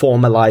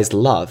formalize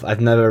love.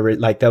 I've never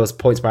there was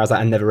points where I was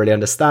like, I never really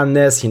understand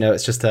this.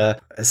 It's just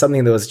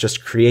something that was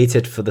just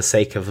created for the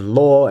sake of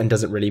law and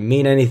doesn't really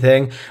mean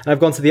anything. And I've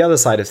gone to the other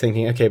side of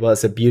thinking, okay, well,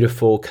 it's a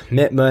beautiful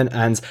commitment,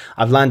 and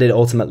I've landed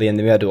ultimately in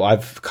the middle.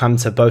 I've come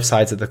to both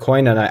sides of the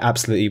coin, and I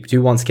absolutely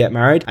do want to get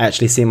married. I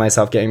actually see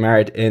myself getting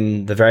married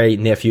in the very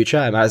near future.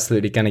 I'm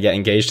absolutely going to get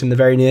engaged in the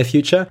very near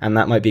future, and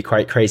that might be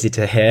quite crazy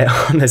to hear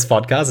on this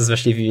podcast,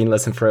 especially if you've been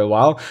listening for a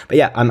while. But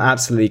yeah, I'm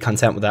absolutely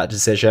content with that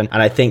decision,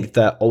 and I think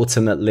that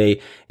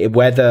ultimately,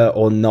 whether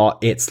or not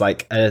it's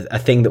like a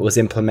thing that was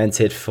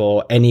implemented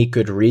for any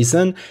good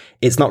reason,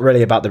 it's not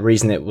really about the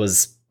reason it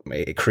was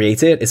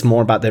created. It's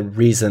more about the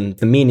reason,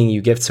 the meaning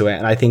you give to it.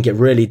 And I think it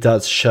really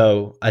does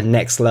show a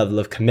next level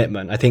of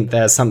commitment. I think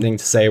there's something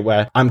to say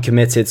where I'm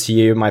committed to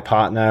you, my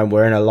partner, and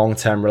we're in a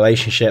long-term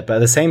relationship. But at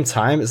the same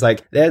time, it's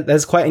like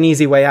there's quite an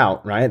easy way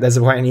out, right? There's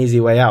quite an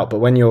easy way out. But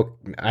when you're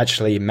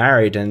actually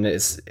married and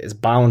it's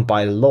bound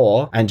by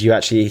law, and you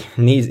actually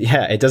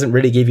it doesn't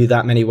really give you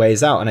that many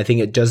ways out. And I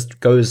think it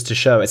just goes to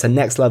show it's a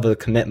next level of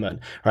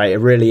commitment, right? It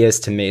really is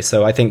to me.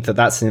 So I think that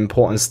that's an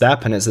important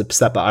step, and it's a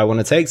step that I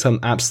want to take. So I'm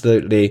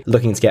absolutely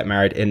looking to get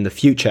married in the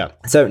future.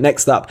 So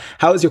next up,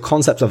 how has your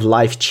concept of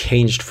life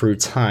changed through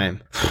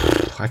time?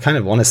 I kind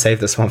of want to save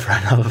this one for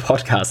another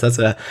podcast. That's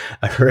a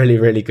really,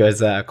 really good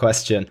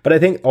question. But I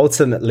think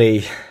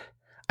ultimately,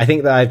 I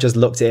think that I've just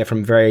looked at it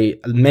from very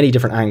many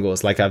different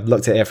angles. Like I've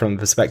looked at it from the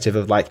perspective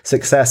of like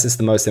success is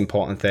the most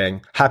important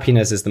thing.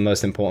 Happiness is the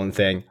most important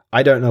thing.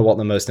 I don't know what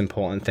the most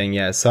important thing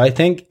is. So I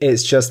think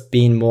it's just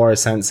been more a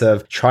sense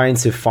of trying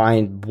to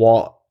find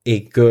what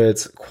a good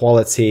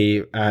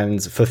quality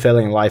and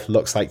fulfilling life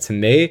looks like to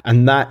me.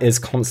 And that is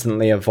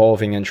constantly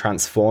evolving and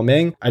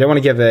transforming. I don't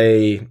want to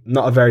give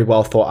not a very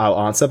well thought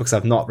out answer because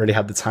I've not really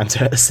had the time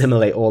to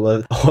assimilate all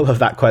of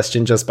that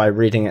question just by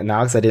reading it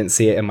now because I didn't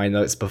see it in my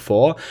notes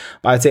before.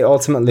 But I'd say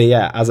ultimately,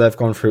 yeah, as I've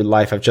gone through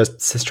life, I've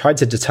just tried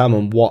to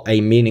determine what a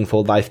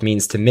meaningful life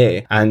means to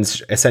me,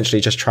 and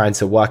essentially just trying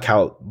to work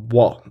out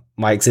what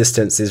my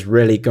existence is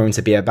really going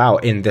to be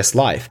about in this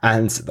life.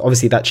 And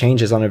obviously that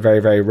changes on a very,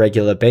 very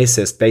regular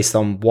basis based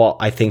on what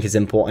I think is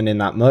important in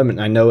that moment.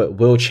 I know it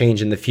will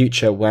change in the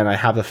future when I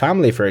have a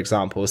family, for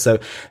example. So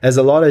there's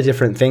a lot of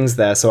different things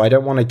there. So I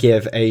don't want to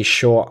give a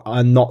short,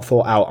 not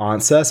thought out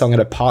answer. So I'm going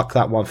to park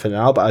that one for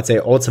now. But I'd say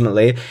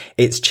ultimately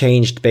it's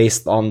changed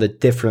based on the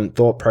different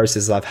thought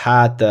processes I've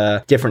had,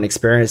 the different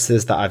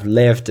experiences that I've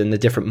lived, and the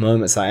different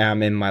moments I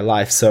am in my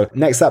life. So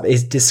next up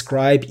is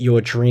describe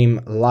your dream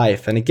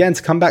life. And again,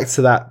 to come back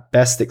to that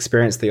best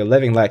experience that you're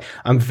living, like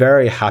I'm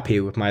very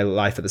happy with my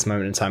life at this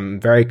moment in time. I'm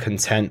very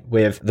content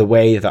with the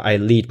way that I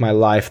lead my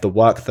life, the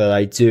work that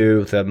I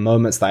do, the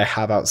moments that I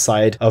have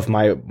outside of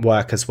my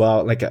work as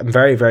well. Like I'm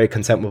very, very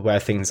content with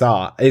where things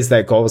are. Is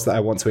there goals that I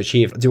want to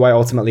achieve? Do I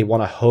ultimately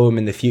want a home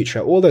in the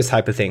future? All those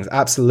type of things.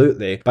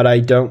 Absolutely. But I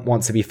don't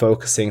want to be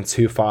focusing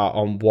too far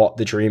on what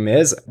the dream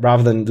is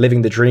rather than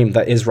living the dream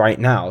that is right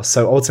now.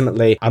 So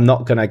ultimately, I'm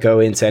not going to go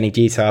into any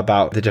detail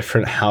about the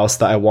different house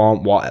that I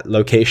want, what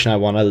location I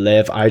want to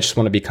live. I just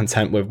want to be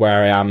content with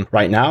where I am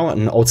right now.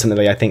 And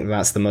ultimately, I think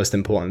that's the most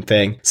important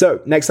thing.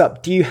 So next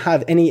up, do you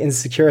have any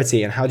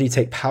insecurity and how do you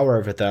take power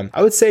over them?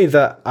 I would say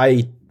that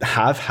I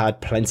have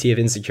had plenty of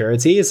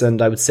insecurities,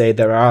 and I would say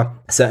there are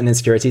certain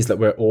insecurities that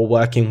we're all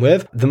working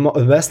with. The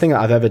best thing that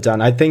I've ever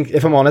done, I think,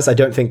 if I'm honest, I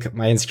don't think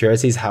my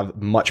insecurities have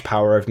much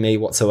power over me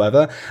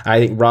whatsoever. I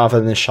think rather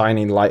than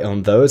shining light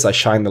on those, I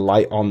shine the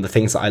light on the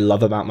things that I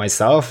love about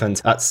myself, and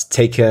that's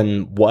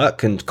taken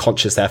work and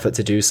conscious effort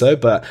to do so,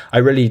 but I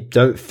really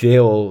don't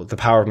feel the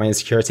power of my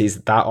insecurities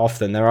that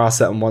often. There are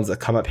certain ones that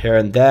come up here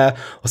and there,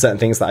 or certain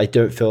things that I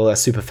don't feel are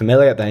super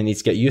familiar that I need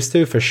to get used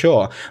to, for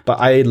sure. But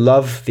I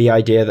love the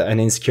idea that an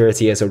insecurity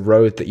is a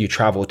road that you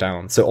travel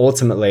down. So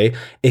ultimately,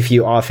 if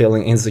you are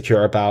feeling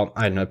insecure about,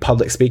 I don't know,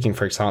 public speaking,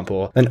 for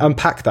example, then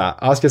unpack that.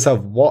 Ask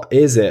yourself, what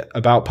is it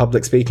about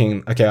public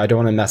speaking? Okay, I don't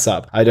want to mess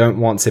up. I don't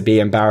want to be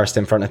embarrassed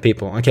in front of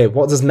people. Okay,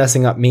 what does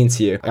messing up mean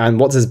to you? And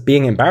what does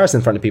being embarrassed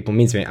in front of people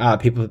mean to me?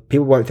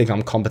 People won't think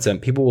I'm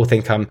competent. People will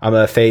think I'm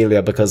a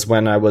failure because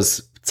when I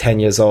was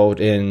 10 years old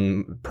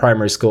in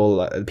primary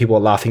school, people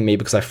were laughing at me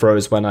because I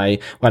froze when I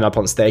went up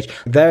on stage.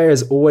 There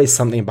is always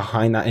something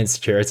behind that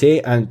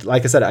insecurity. And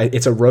like I said,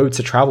 it's a road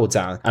to travel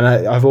down. And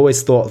I've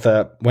always thought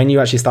that when you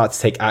actually start to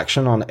take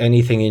action on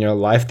anything in your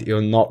life that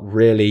you're not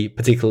really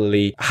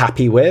particularly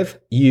happy with,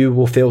 you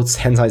will feel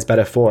 10 times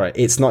better for it.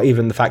 It's not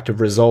even the fact of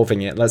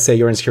resolving it. Let's say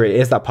your insecurity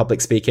is that public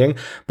speaking,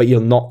 but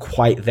you're not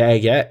quite there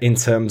yet in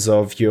terms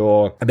of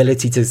your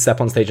ability to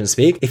step on stage and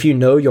speak. If you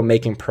know you're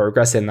making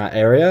progress in that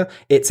area,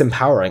 it's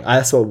empowering empowering.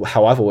 That's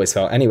how I've always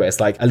felt anyway. It's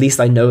like, at least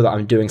I know that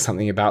I'm doing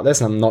something about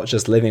this and I'm not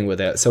just living with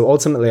it. So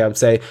ultimately, I would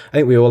say, I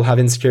think we all have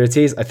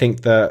insecurities. I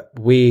think that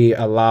we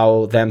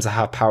allow them to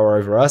have power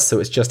over us. So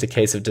it's just a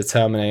case of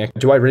determining,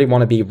 do I really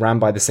want to be ran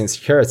by this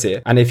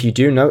insecurity? And if you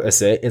do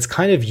notice it, it's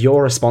kind of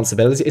your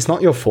responsibility. It's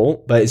not your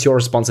fault, but it's your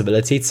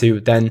responsibility to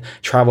then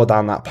travel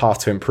down that path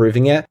to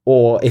improving it.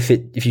 Or if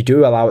you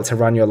do allow it to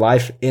run your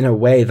life in a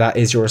way, that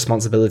is your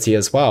responsibility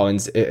as well.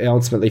 And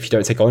ultimately, if you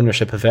don't take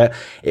ownership of it,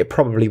 it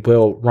probably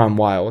will run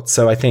wild.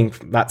 So I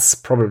think that's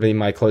probably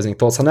my closing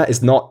thoughts on that.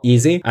 It's not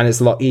easy and it's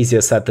a lot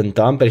easier said than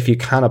done. But if you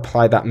can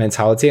apply that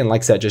mentality and,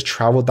 like I said, just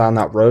travel down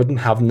that road and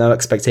have no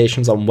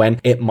expectations on when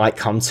it might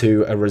come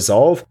to a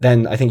resolve,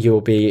 then I think you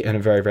will be in a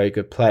very, very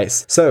good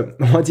place. So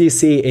what do you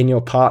see in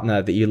your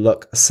partner that you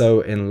look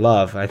so in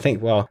love? I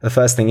think, well, the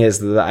first thing is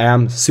that I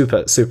am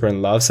super, super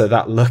in love. So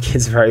that look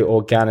is very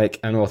organic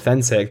and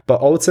authentic.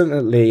 But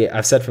ultimately,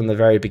 I've said from the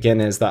very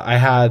beginning is that I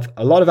had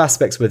a lot of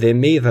aspects within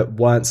me that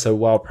weren't so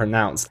well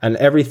pronounced. And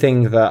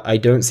everything that I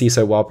don't see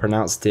so well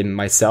pronounced in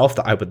myself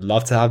that I would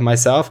love to have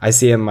myself, I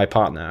see in my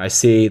partner. I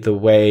see the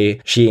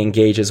way she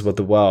engages with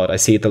the world. I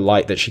see the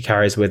light that she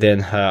carries within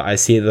her. I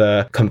see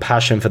the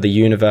compassion for the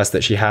universe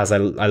that she has. I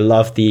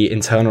love the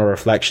internal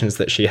reflections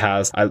that she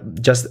has.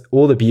 Just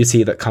all the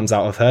beauty that comes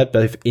out of her,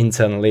 both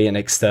internally and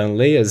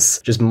externally,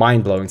 is just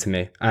mind-blowing to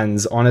me.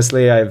 And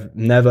honestly, I've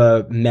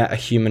never met a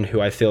human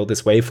who I feel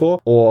this way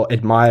for or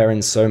admire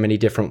in so many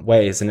different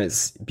ways. And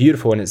it's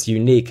beautiful and it's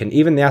unique. And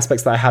even the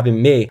aspects that I have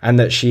in me and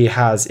that she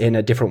has in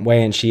a different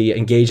way, and she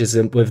engages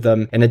with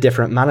them in a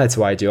different manner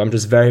to I do. I'm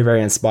just very,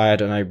 very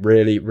inspired and I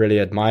really, really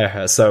admire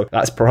her. So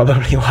that's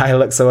probably why I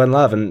look so in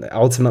love, and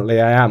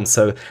ultimately I am.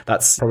 So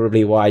that's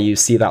probably why you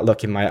see that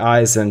look in my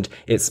eyes, and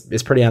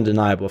it's pretty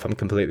undeniable if I'm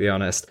completely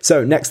honest.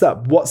 So next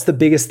up, what's the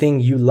biggest thing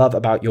you love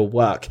about your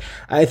work?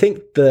 I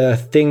think the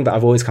thing that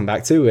I've always come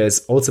back to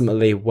is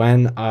ultimately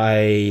when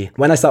I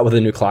start with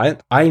a new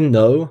client, I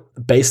know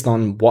based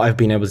on what I've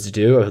been able to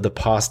do over the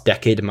past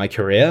decade of my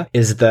career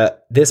is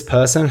that this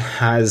person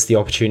has the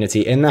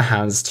opportunity in their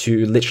hands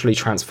to literally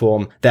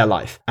transform their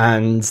life.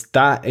 And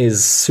that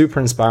is super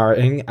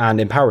inspiring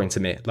and empowering to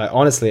me. Like,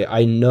 honestly,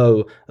 I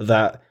know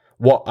that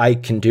what I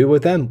can do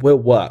with them will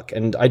work.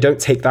 And I don't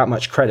take that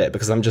much credit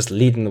because I'm just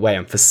leading the way.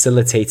 I'm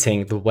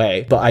facilitating the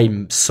way. But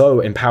I'm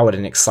so empowered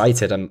and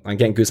excited. I'm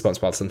getting goosebumps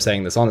whilst I'm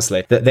saying this,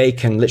 honestly, that they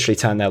can literally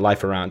turn their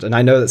life around. And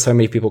I know that so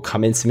many people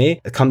come to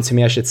me,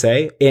 I should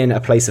say, in a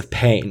place of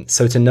pain.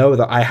 So to know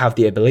that I have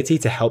the ability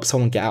to help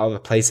someone get out of a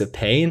place of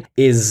pain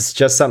is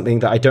just something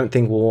that I don't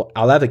think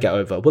I'll ever get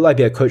over. Will I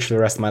be a coach for the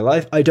rest of my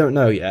life? I don't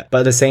know yet. But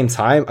at the same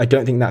time, I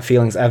don't think that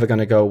feeling's ever going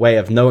to go away,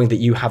 of knowing that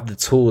you have the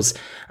tools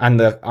and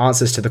the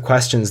answers to the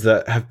questions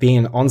that have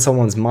been on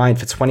someone's mind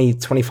for 20,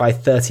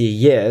 25, 30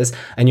 years,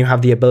 and you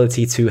have the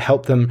ability to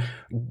help them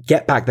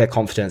get back their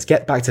confidence,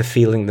 get back to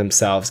feeling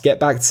themselves,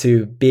 get back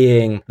to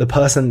being the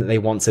person that they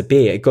want to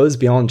be. It goes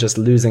beyond just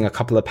losing a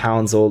couple of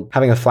pounds or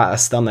having a flatter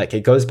stomach.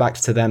 It goes back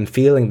to them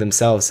feeling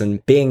themselves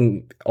and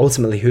being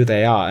ultimately who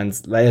they are. And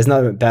there's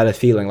no better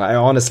feeling. Like, I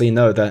honestly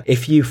know that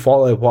if you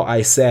follow what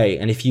I say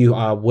and if you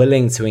are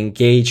willing to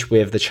engage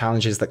with the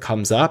challenges that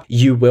comes up,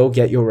 you will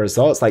get your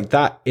results. Like,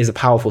 that is a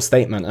powerful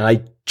statement. And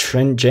I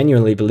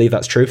genuinely believe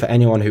that's true for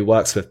anyone who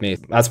works with me.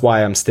 That's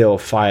why I'm still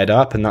fired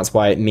up, and that's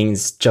why it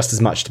means just as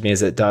much to me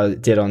as it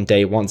did on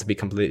day one, to be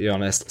completely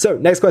honest. So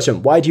next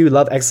question, why do you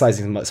love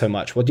exercising so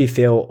much? What do you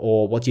feel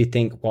or what do you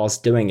think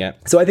whilst doing it?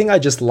 So I think I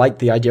just like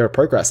the idea of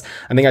progress.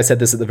 I think I said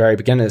this at the very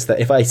beginning, is that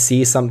if I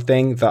see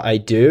something that I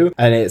do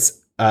and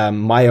it's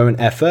my own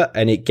effort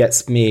and it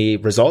gets me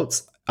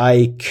results,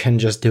 I can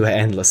just do it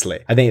endlessly.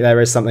 I think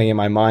there is something in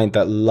my mind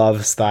that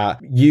loves that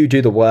you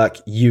do the work,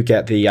 you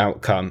get the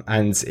outcome,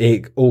 and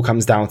it all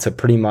comes down to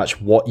pretty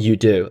much what you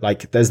do.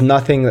 Like, there's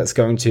nothing that's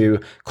going to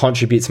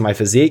contribute to my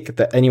physique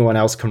that anyone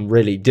else can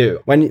really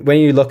do. When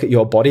you look at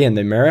your body in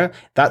the mirror,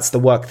 that's the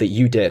work that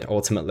you did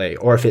ultimately.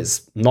 Or if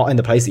it's not in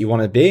the place that you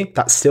want to be,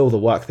 that's still the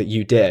work that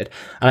you did.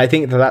 And I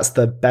think that that's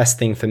the best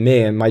thing for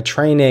me. And my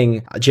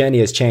training journey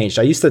has changed.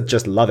 I used to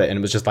just love it and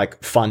it was just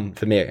like fun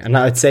for me. And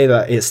I'd say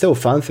that it's still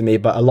fun for me,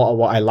 but a lot of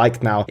what I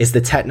like now is the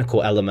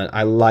technical element.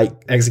 I like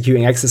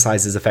executing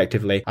exercises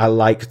effectively. I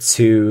like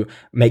to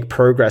make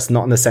progress,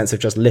 not in the sense of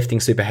just lifting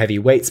super heavy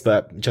weights,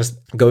 but just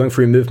going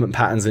through movement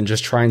patterns and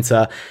just trying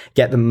to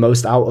get the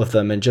most out of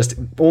them, and just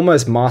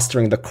almost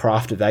mastering the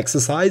craft of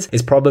exercise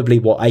is probably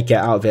what I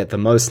get out of it the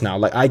most now.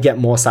 Like, I get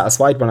more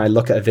satisfied when I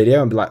look at a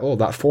video and be like, oh,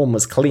 that form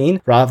was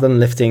clean, rather than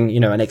lifting,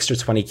 an extra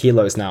 20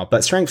 kilos now.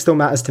 But strength still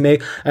matters to me.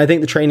 And I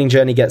think the training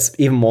journey gets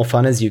even more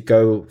fun as you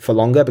go for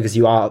longer, because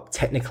you are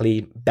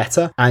technically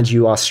better and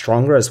you are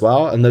stronger as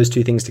well. And those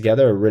two things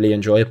together are really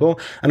enjoyable.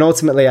 And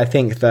ultimately, I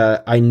think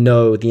that I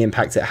know the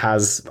impact it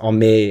has on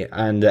me,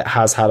 and it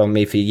has had on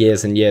me for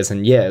years and years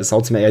and years.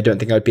 Ultimately, I don't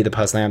think I'd be the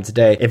person I am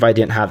today if I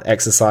didn't have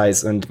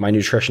exercise and my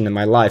nutrition in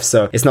my life.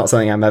 So it's not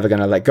something I'm ever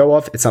going to let go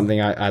of. It's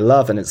something I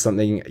love, and it's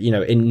something,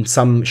 in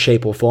some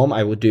shape or form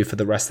I will do for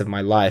the rest of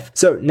my life.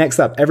 So next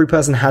up, every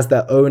person has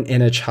their own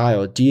inner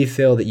child. Do you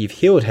feel that you've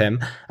healed him,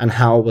 and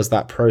how was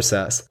that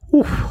process?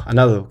 Ooh,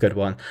 another good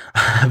one.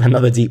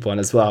 Another deep one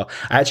as well.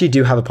 I actually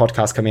do have a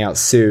podcast coming out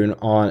soon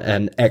on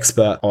an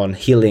expert on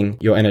healing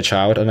your inner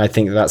child. And I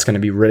think that's going to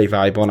be really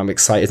valuable. And I'm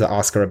excited to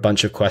ask her a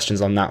bunch of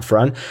questions on that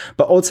front.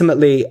 But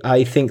ultimately,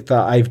 I think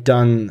that I've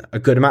done a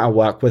good amount of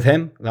work with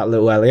him, that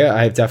little Elliot.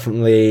 I've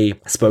definitely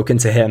spoken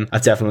to him.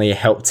 I've definitely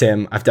helped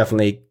him. I've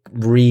definitely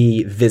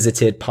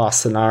revisited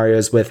past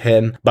scenarios with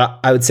him. But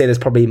I would say there's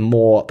probably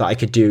more that I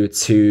could do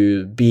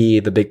to be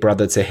the big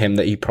brother to him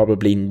that he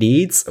probably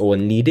needs or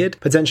needed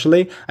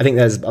potentially. I think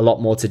there's a lot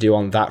more to do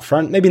on that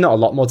front. Maybe not a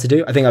lot more to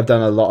do. I think I've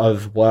done a lot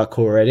of work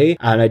already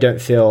and I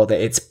don't feel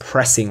that it's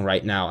pressing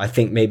right now. I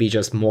think maybe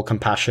just more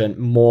compassion,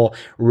 more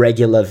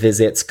regular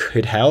visits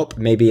could help.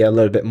 Maybe a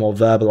little bit more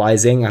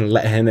verbalizing and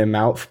let him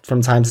out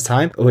from time to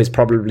time is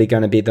probably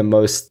going to be the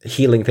most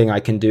healing thing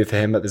I can do for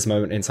him at this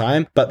moment in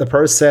time. But the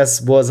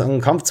process was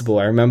uncomfortable.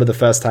 I remember the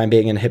first time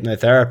being in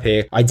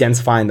hypnotherapy,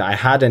 identifying that I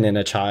had an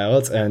inner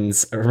child, and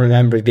I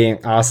remember being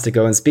asked to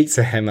go and speak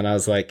to him, and I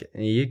was like,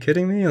 are you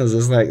kidding me? I was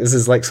just like, this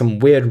is like some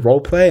weird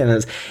role play,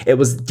 and it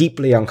was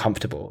deeply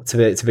uncomfortable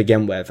to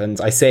begin with. And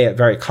I say it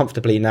very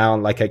comfortably now,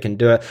 like I can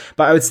do it,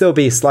 but I would still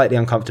be slightly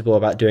uncomfortable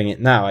about doing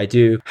it now. I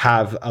do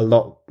have a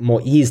lot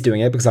more ease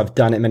doing it because I've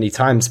done it many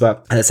times,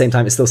 but at the same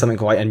time, it's still something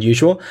quite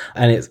unusual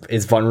and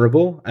it's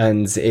vulnerable,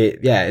 and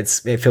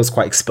it feels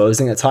quite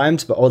exposing at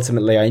times, but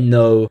ultimately I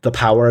know the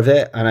power of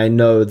it and I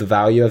know the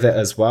value of it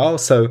as well.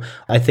 So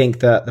I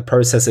think that the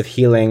process of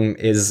healing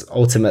is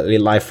ultimately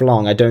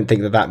lifelong. I don't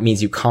think that that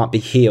means you can't be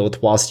healed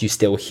whilst you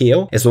still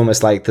heal. It's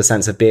almost like the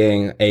sense of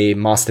being a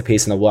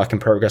masterpiece and a work in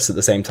progress at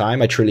the same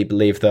time. I truly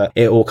believe that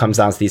it all comes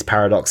down to these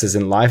paradoxes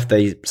in life.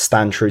 They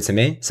stand true to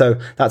me. So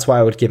that's why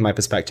I would give my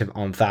perspective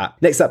on that.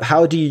 Next up,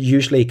 how do you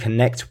usually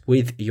connect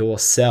with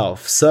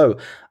yourself? So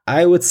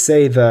I would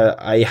say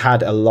that I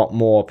had a lot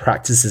more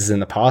practices in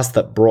the past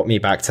that brought me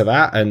back to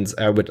that. And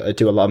I would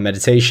do a lot of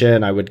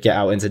meditation. I would get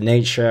out into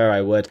nature. I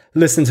would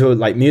listen to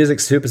like music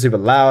super, super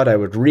loud. I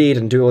would read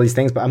and do all these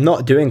things, but I'm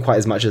not doing quite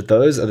as much of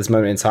those at this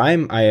moment in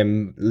time. I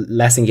am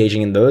less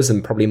engaging in those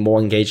and probably more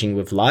engaging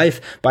with life,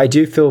 but I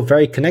do feel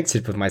very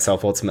connected with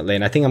myself ultimately.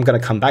 And I think I'm going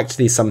to come back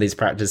to some of these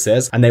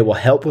practices and they will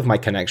help with my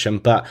connection.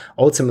 But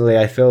ultimately,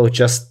 I feel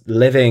just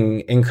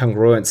living in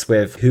congruence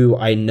with who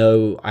I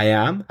know I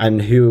am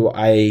and who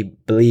I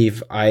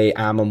believe I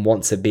am and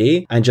want to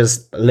be, and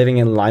just living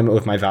in alignment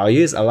with my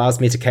values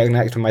allows me to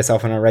connect with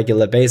myself on a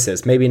regular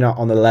basis. Maybe not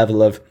on the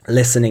level of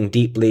listening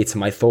deeply to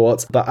my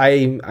thoughts, but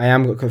I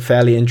am a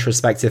fairly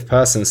introspective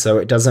person, so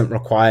it doesn't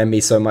require me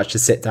so much to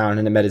sit down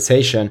in a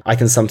meditation. I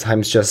can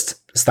sometimes just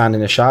stand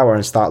in a shower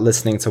and start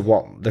listening to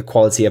what the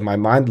quality of my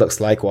mind looks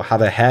like, or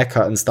have a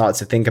haircut and start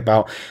to think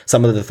about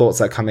some of the thoughts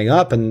that are coming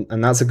up. And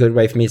that's a good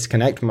way for me to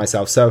connect with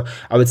myself. So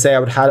I would say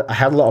I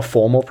had a lot of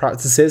formal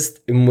practices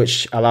in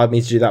which allowed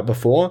me to do that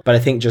before, but I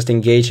think just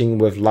engaging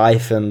with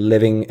life and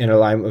living in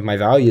alignment with my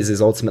values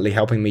is ultimately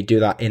helping me do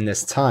that in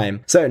this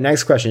time. So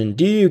next question,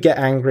 do you get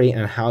angry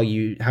and how do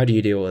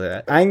you deal with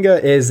it? Anger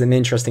is an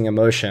interesting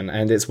emotion,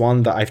 and it's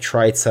one that I've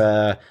tried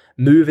to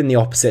move in the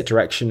opposite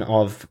direction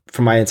of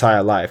for my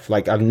entire life.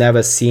 Like, I've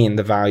never seen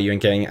the value in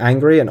getting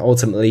angry, and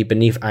ultimately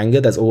beneath anger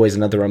there's always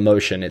another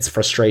emotion. It's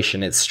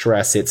frustration, it's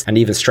stress, and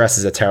even stress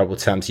is a terrible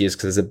term to use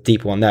because there's a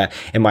deep one there.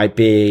 It might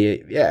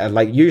be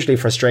like usually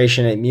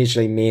frustration. It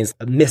usually means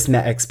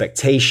mismet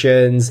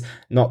expectations,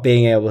 not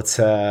being able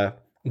to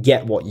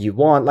get what you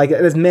want. Like,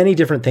 there's many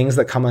different things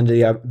that come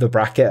under the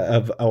bracket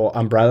of or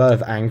umbrella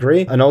of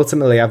angry, and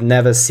ultimately I've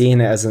never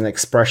seen it as an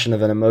expression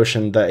of an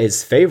emotion that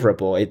is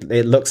favorable.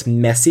 It looks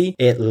messy.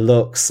 It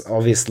looks,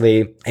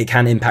 obviously it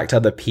can impact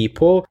other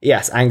people.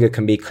 Yes, anger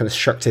can be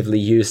constructively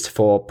used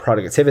for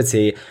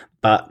productivity,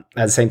 but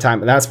at the same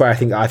time, that's where I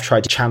think I've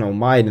tried to channel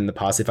mine in the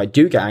past if I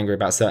do get angry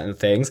about certain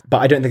things, but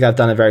I don't think I've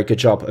done a very good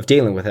job of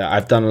dealing with it.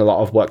 I've done a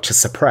lot of work to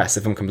suppress,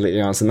 if I'm completely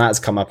honest, and that's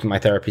come up in my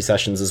therapy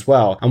sessions as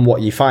well. And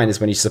what you find is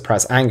when you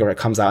suppress anger, it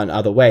comes out in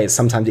other ways.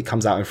 Sometimes it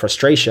comes out in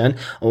frustration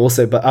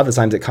also, but other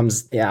times it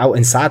comes out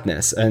in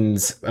sadness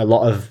and a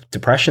lot of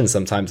depression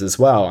sometimes as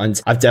well. And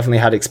I've definitely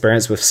had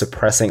experience with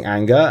suppressing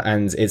anger,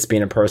 and it's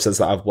been a process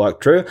that I've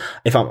worked through.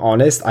 If I'm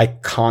honest, I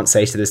can't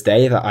say to this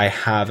day that I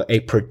have a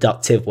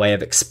productive way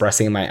of expressing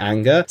my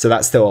anger. So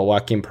that's still a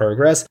work in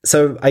progress.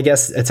 So I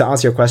guess to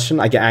answer your question,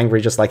 I get angry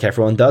just like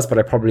everyone does, but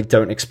I probably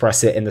don't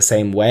express it in the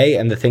same way.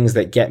 And the things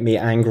that get me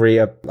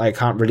angry, I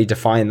can't really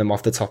define them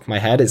off the top of my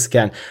head. It's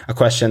again a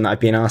question that I've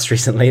been asked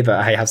recently that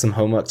I have some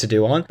homework to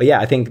do on. But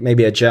yeah, I think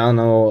maybe a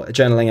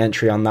journaling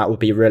entry on that would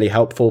be really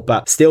helpful,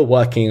 but still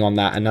working on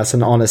that. And that's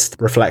an honest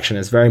reflection.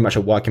 It's very much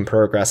a work in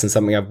progress and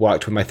something I've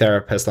worked with my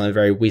therapist on a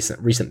very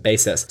recent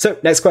basis. So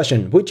next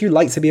question, would you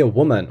like to be a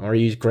woman, or are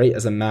you great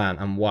as a man,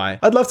 and why?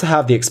 I'd love to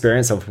have the experience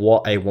experience of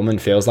what a woman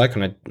feels like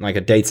on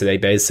a day-to-day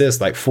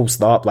basis, like full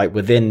stop, like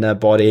within their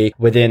body,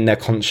 within their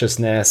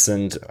consciousness,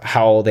 and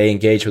how they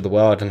engage with the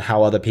world and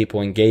how other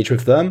people engage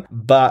with them.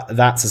 But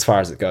that's as far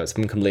as it goes, if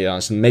I'm completely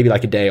honest. Maybe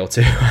like a day or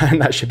two,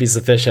 and that should be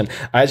sufficient.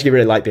 I actually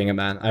really like being a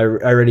man. I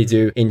really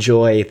do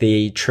enjoy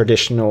the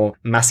traditional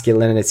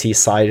masculinity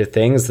side of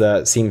things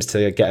that seems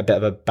to get a bit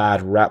of a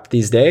bad rap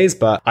these days.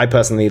 But I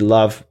personally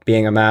love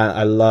being a man.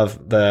 I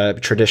love the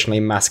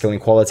traditionally masculine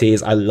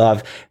qualities. I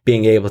love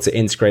being able to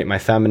integrate my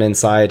feminine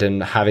side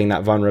and having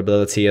that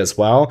vulnerability as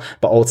well,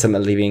 but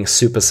ultimately being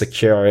super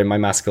secure in my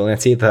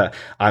masculinity, that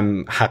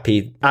I'm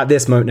happy at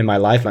this moment in my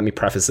life. Let me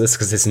preface this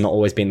because this has not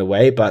always been the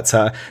way, but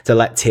to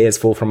let tears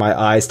fall from my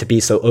eyes, to be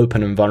so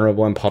open and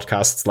vulnerable in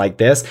podcasts like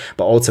this,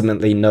 but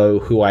ultimately know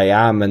who I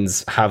am and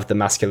have the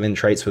masculine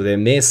traits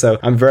within me. So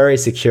I'm very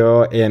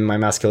secure in my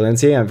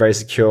masculinity. I'm very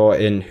secure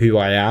in who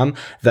I am,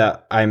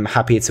 that I'm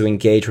happy to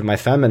engage with my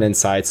feminine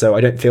side. So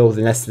I don't feel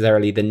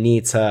necessarily the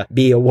need to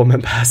be a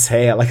woman per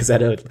se. Like I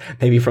said,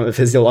 maybe from a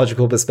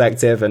physiological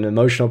perspective and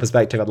emotional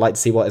perspective, I'd like to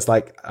see what it's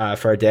like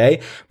for a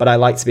day, but I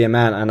like to be a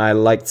man, and I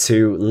like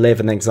to live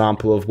an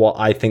example of what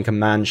I think a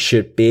man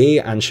should be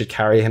and should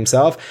carry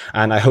himself.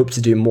 And I hope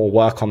to do more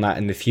work on that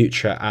in the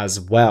future as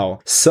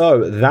well.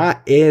 So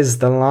that is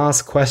the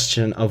last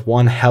question of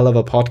one hell of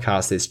a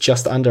podcast. It's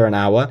just under an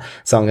hour,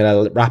 so I'm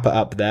going to wrap it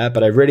up there.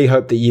 But I really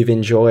hope that you've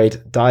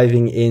enjoyed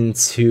diving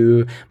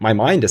into my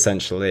mind,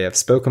 essentially. I've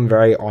spoken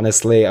very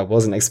honestly. I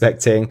wasn't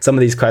expecting some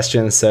of these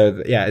questions.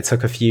 So yeah, it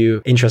took a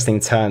few interesting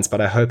turns,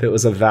 but I hope it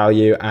was of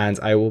value, and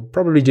I will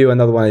probably do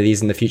another one of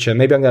these in the future.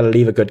 Maybe I'm going to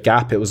leave a good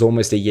gap. It was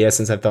almost a year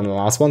since I've done the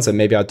last one, so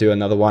maybe I'll do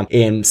another one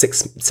in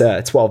 6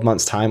 to 12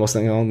 months time or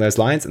something along those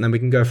lines, and then we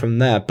can go from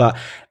there. But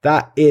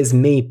that is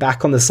me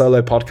back on the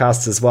solo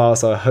podcast as well.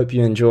 So I hope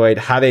you enjoyed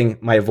having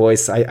my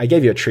voice. I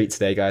gave you a treat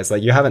today, guys.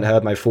 Like, you haven't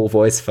heard my full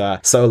voice for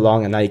so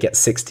long, and now you get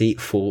 60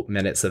 full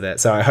minutes of it.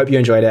 So I hope you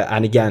enjoyed it.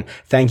 And again,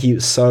 thank you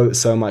so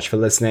much for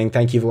listening.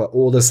 Thank you for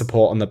all the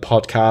support on the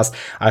podcast.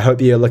 I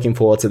hope you're looking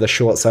forward to the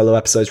short solo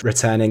episodes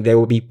returning. They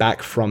will be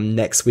back from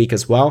next week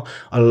as well,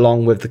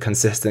 along with the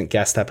consistent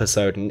guest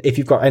episode. And if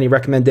you've got any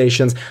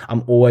recommendations,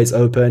 I'm always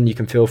open. You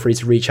can feel free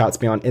to reach out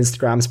to me on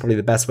Instagram. It's probably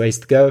the best ways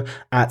to go,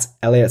 at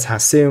Elliot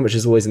Hasoon, which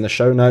is always in the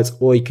show notes,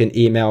 or you can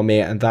email me,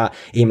 and that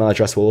email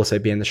address will also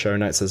be in the show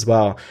notes as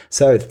well.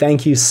 So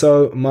thank you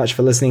so much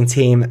for listening,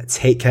 team.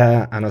 Take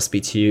care, and I'll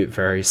speak to you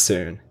very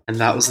soon. And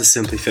that was the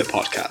Simply Fit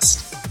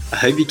podcast. I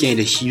hope you gained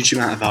a huge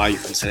amount of value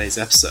from today's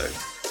episode.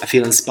 I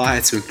feel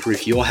inspired to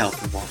improve your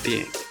health and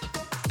well-being.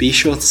 Be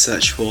sure to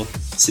search for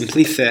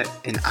Simply Fit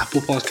in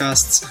Apple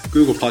Podcasts,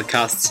 Google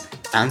Podcasts,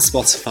 and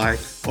Spotify,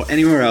 or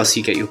anywhere else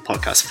you get your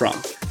podcast from.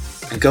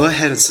 And go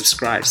ahead and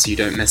subscribe so you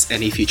don't miss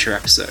any future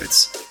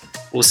episodes.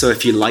 Also,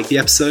 if you like the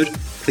episode,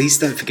 please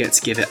don't forget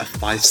to give it a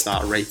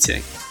 5-star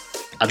rating.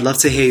 I'd love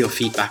to hear your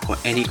feedback or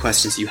any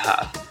questions you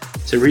have.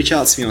 So reach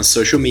out to me on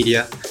social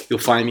media. You'll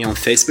find me on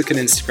Facebook and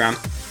Instagram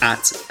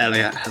at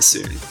Elliot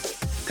Hasoon.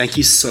 Thank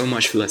you so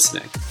much for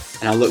listening,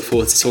 and I look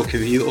forward to talking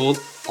with you all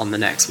on the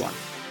next one.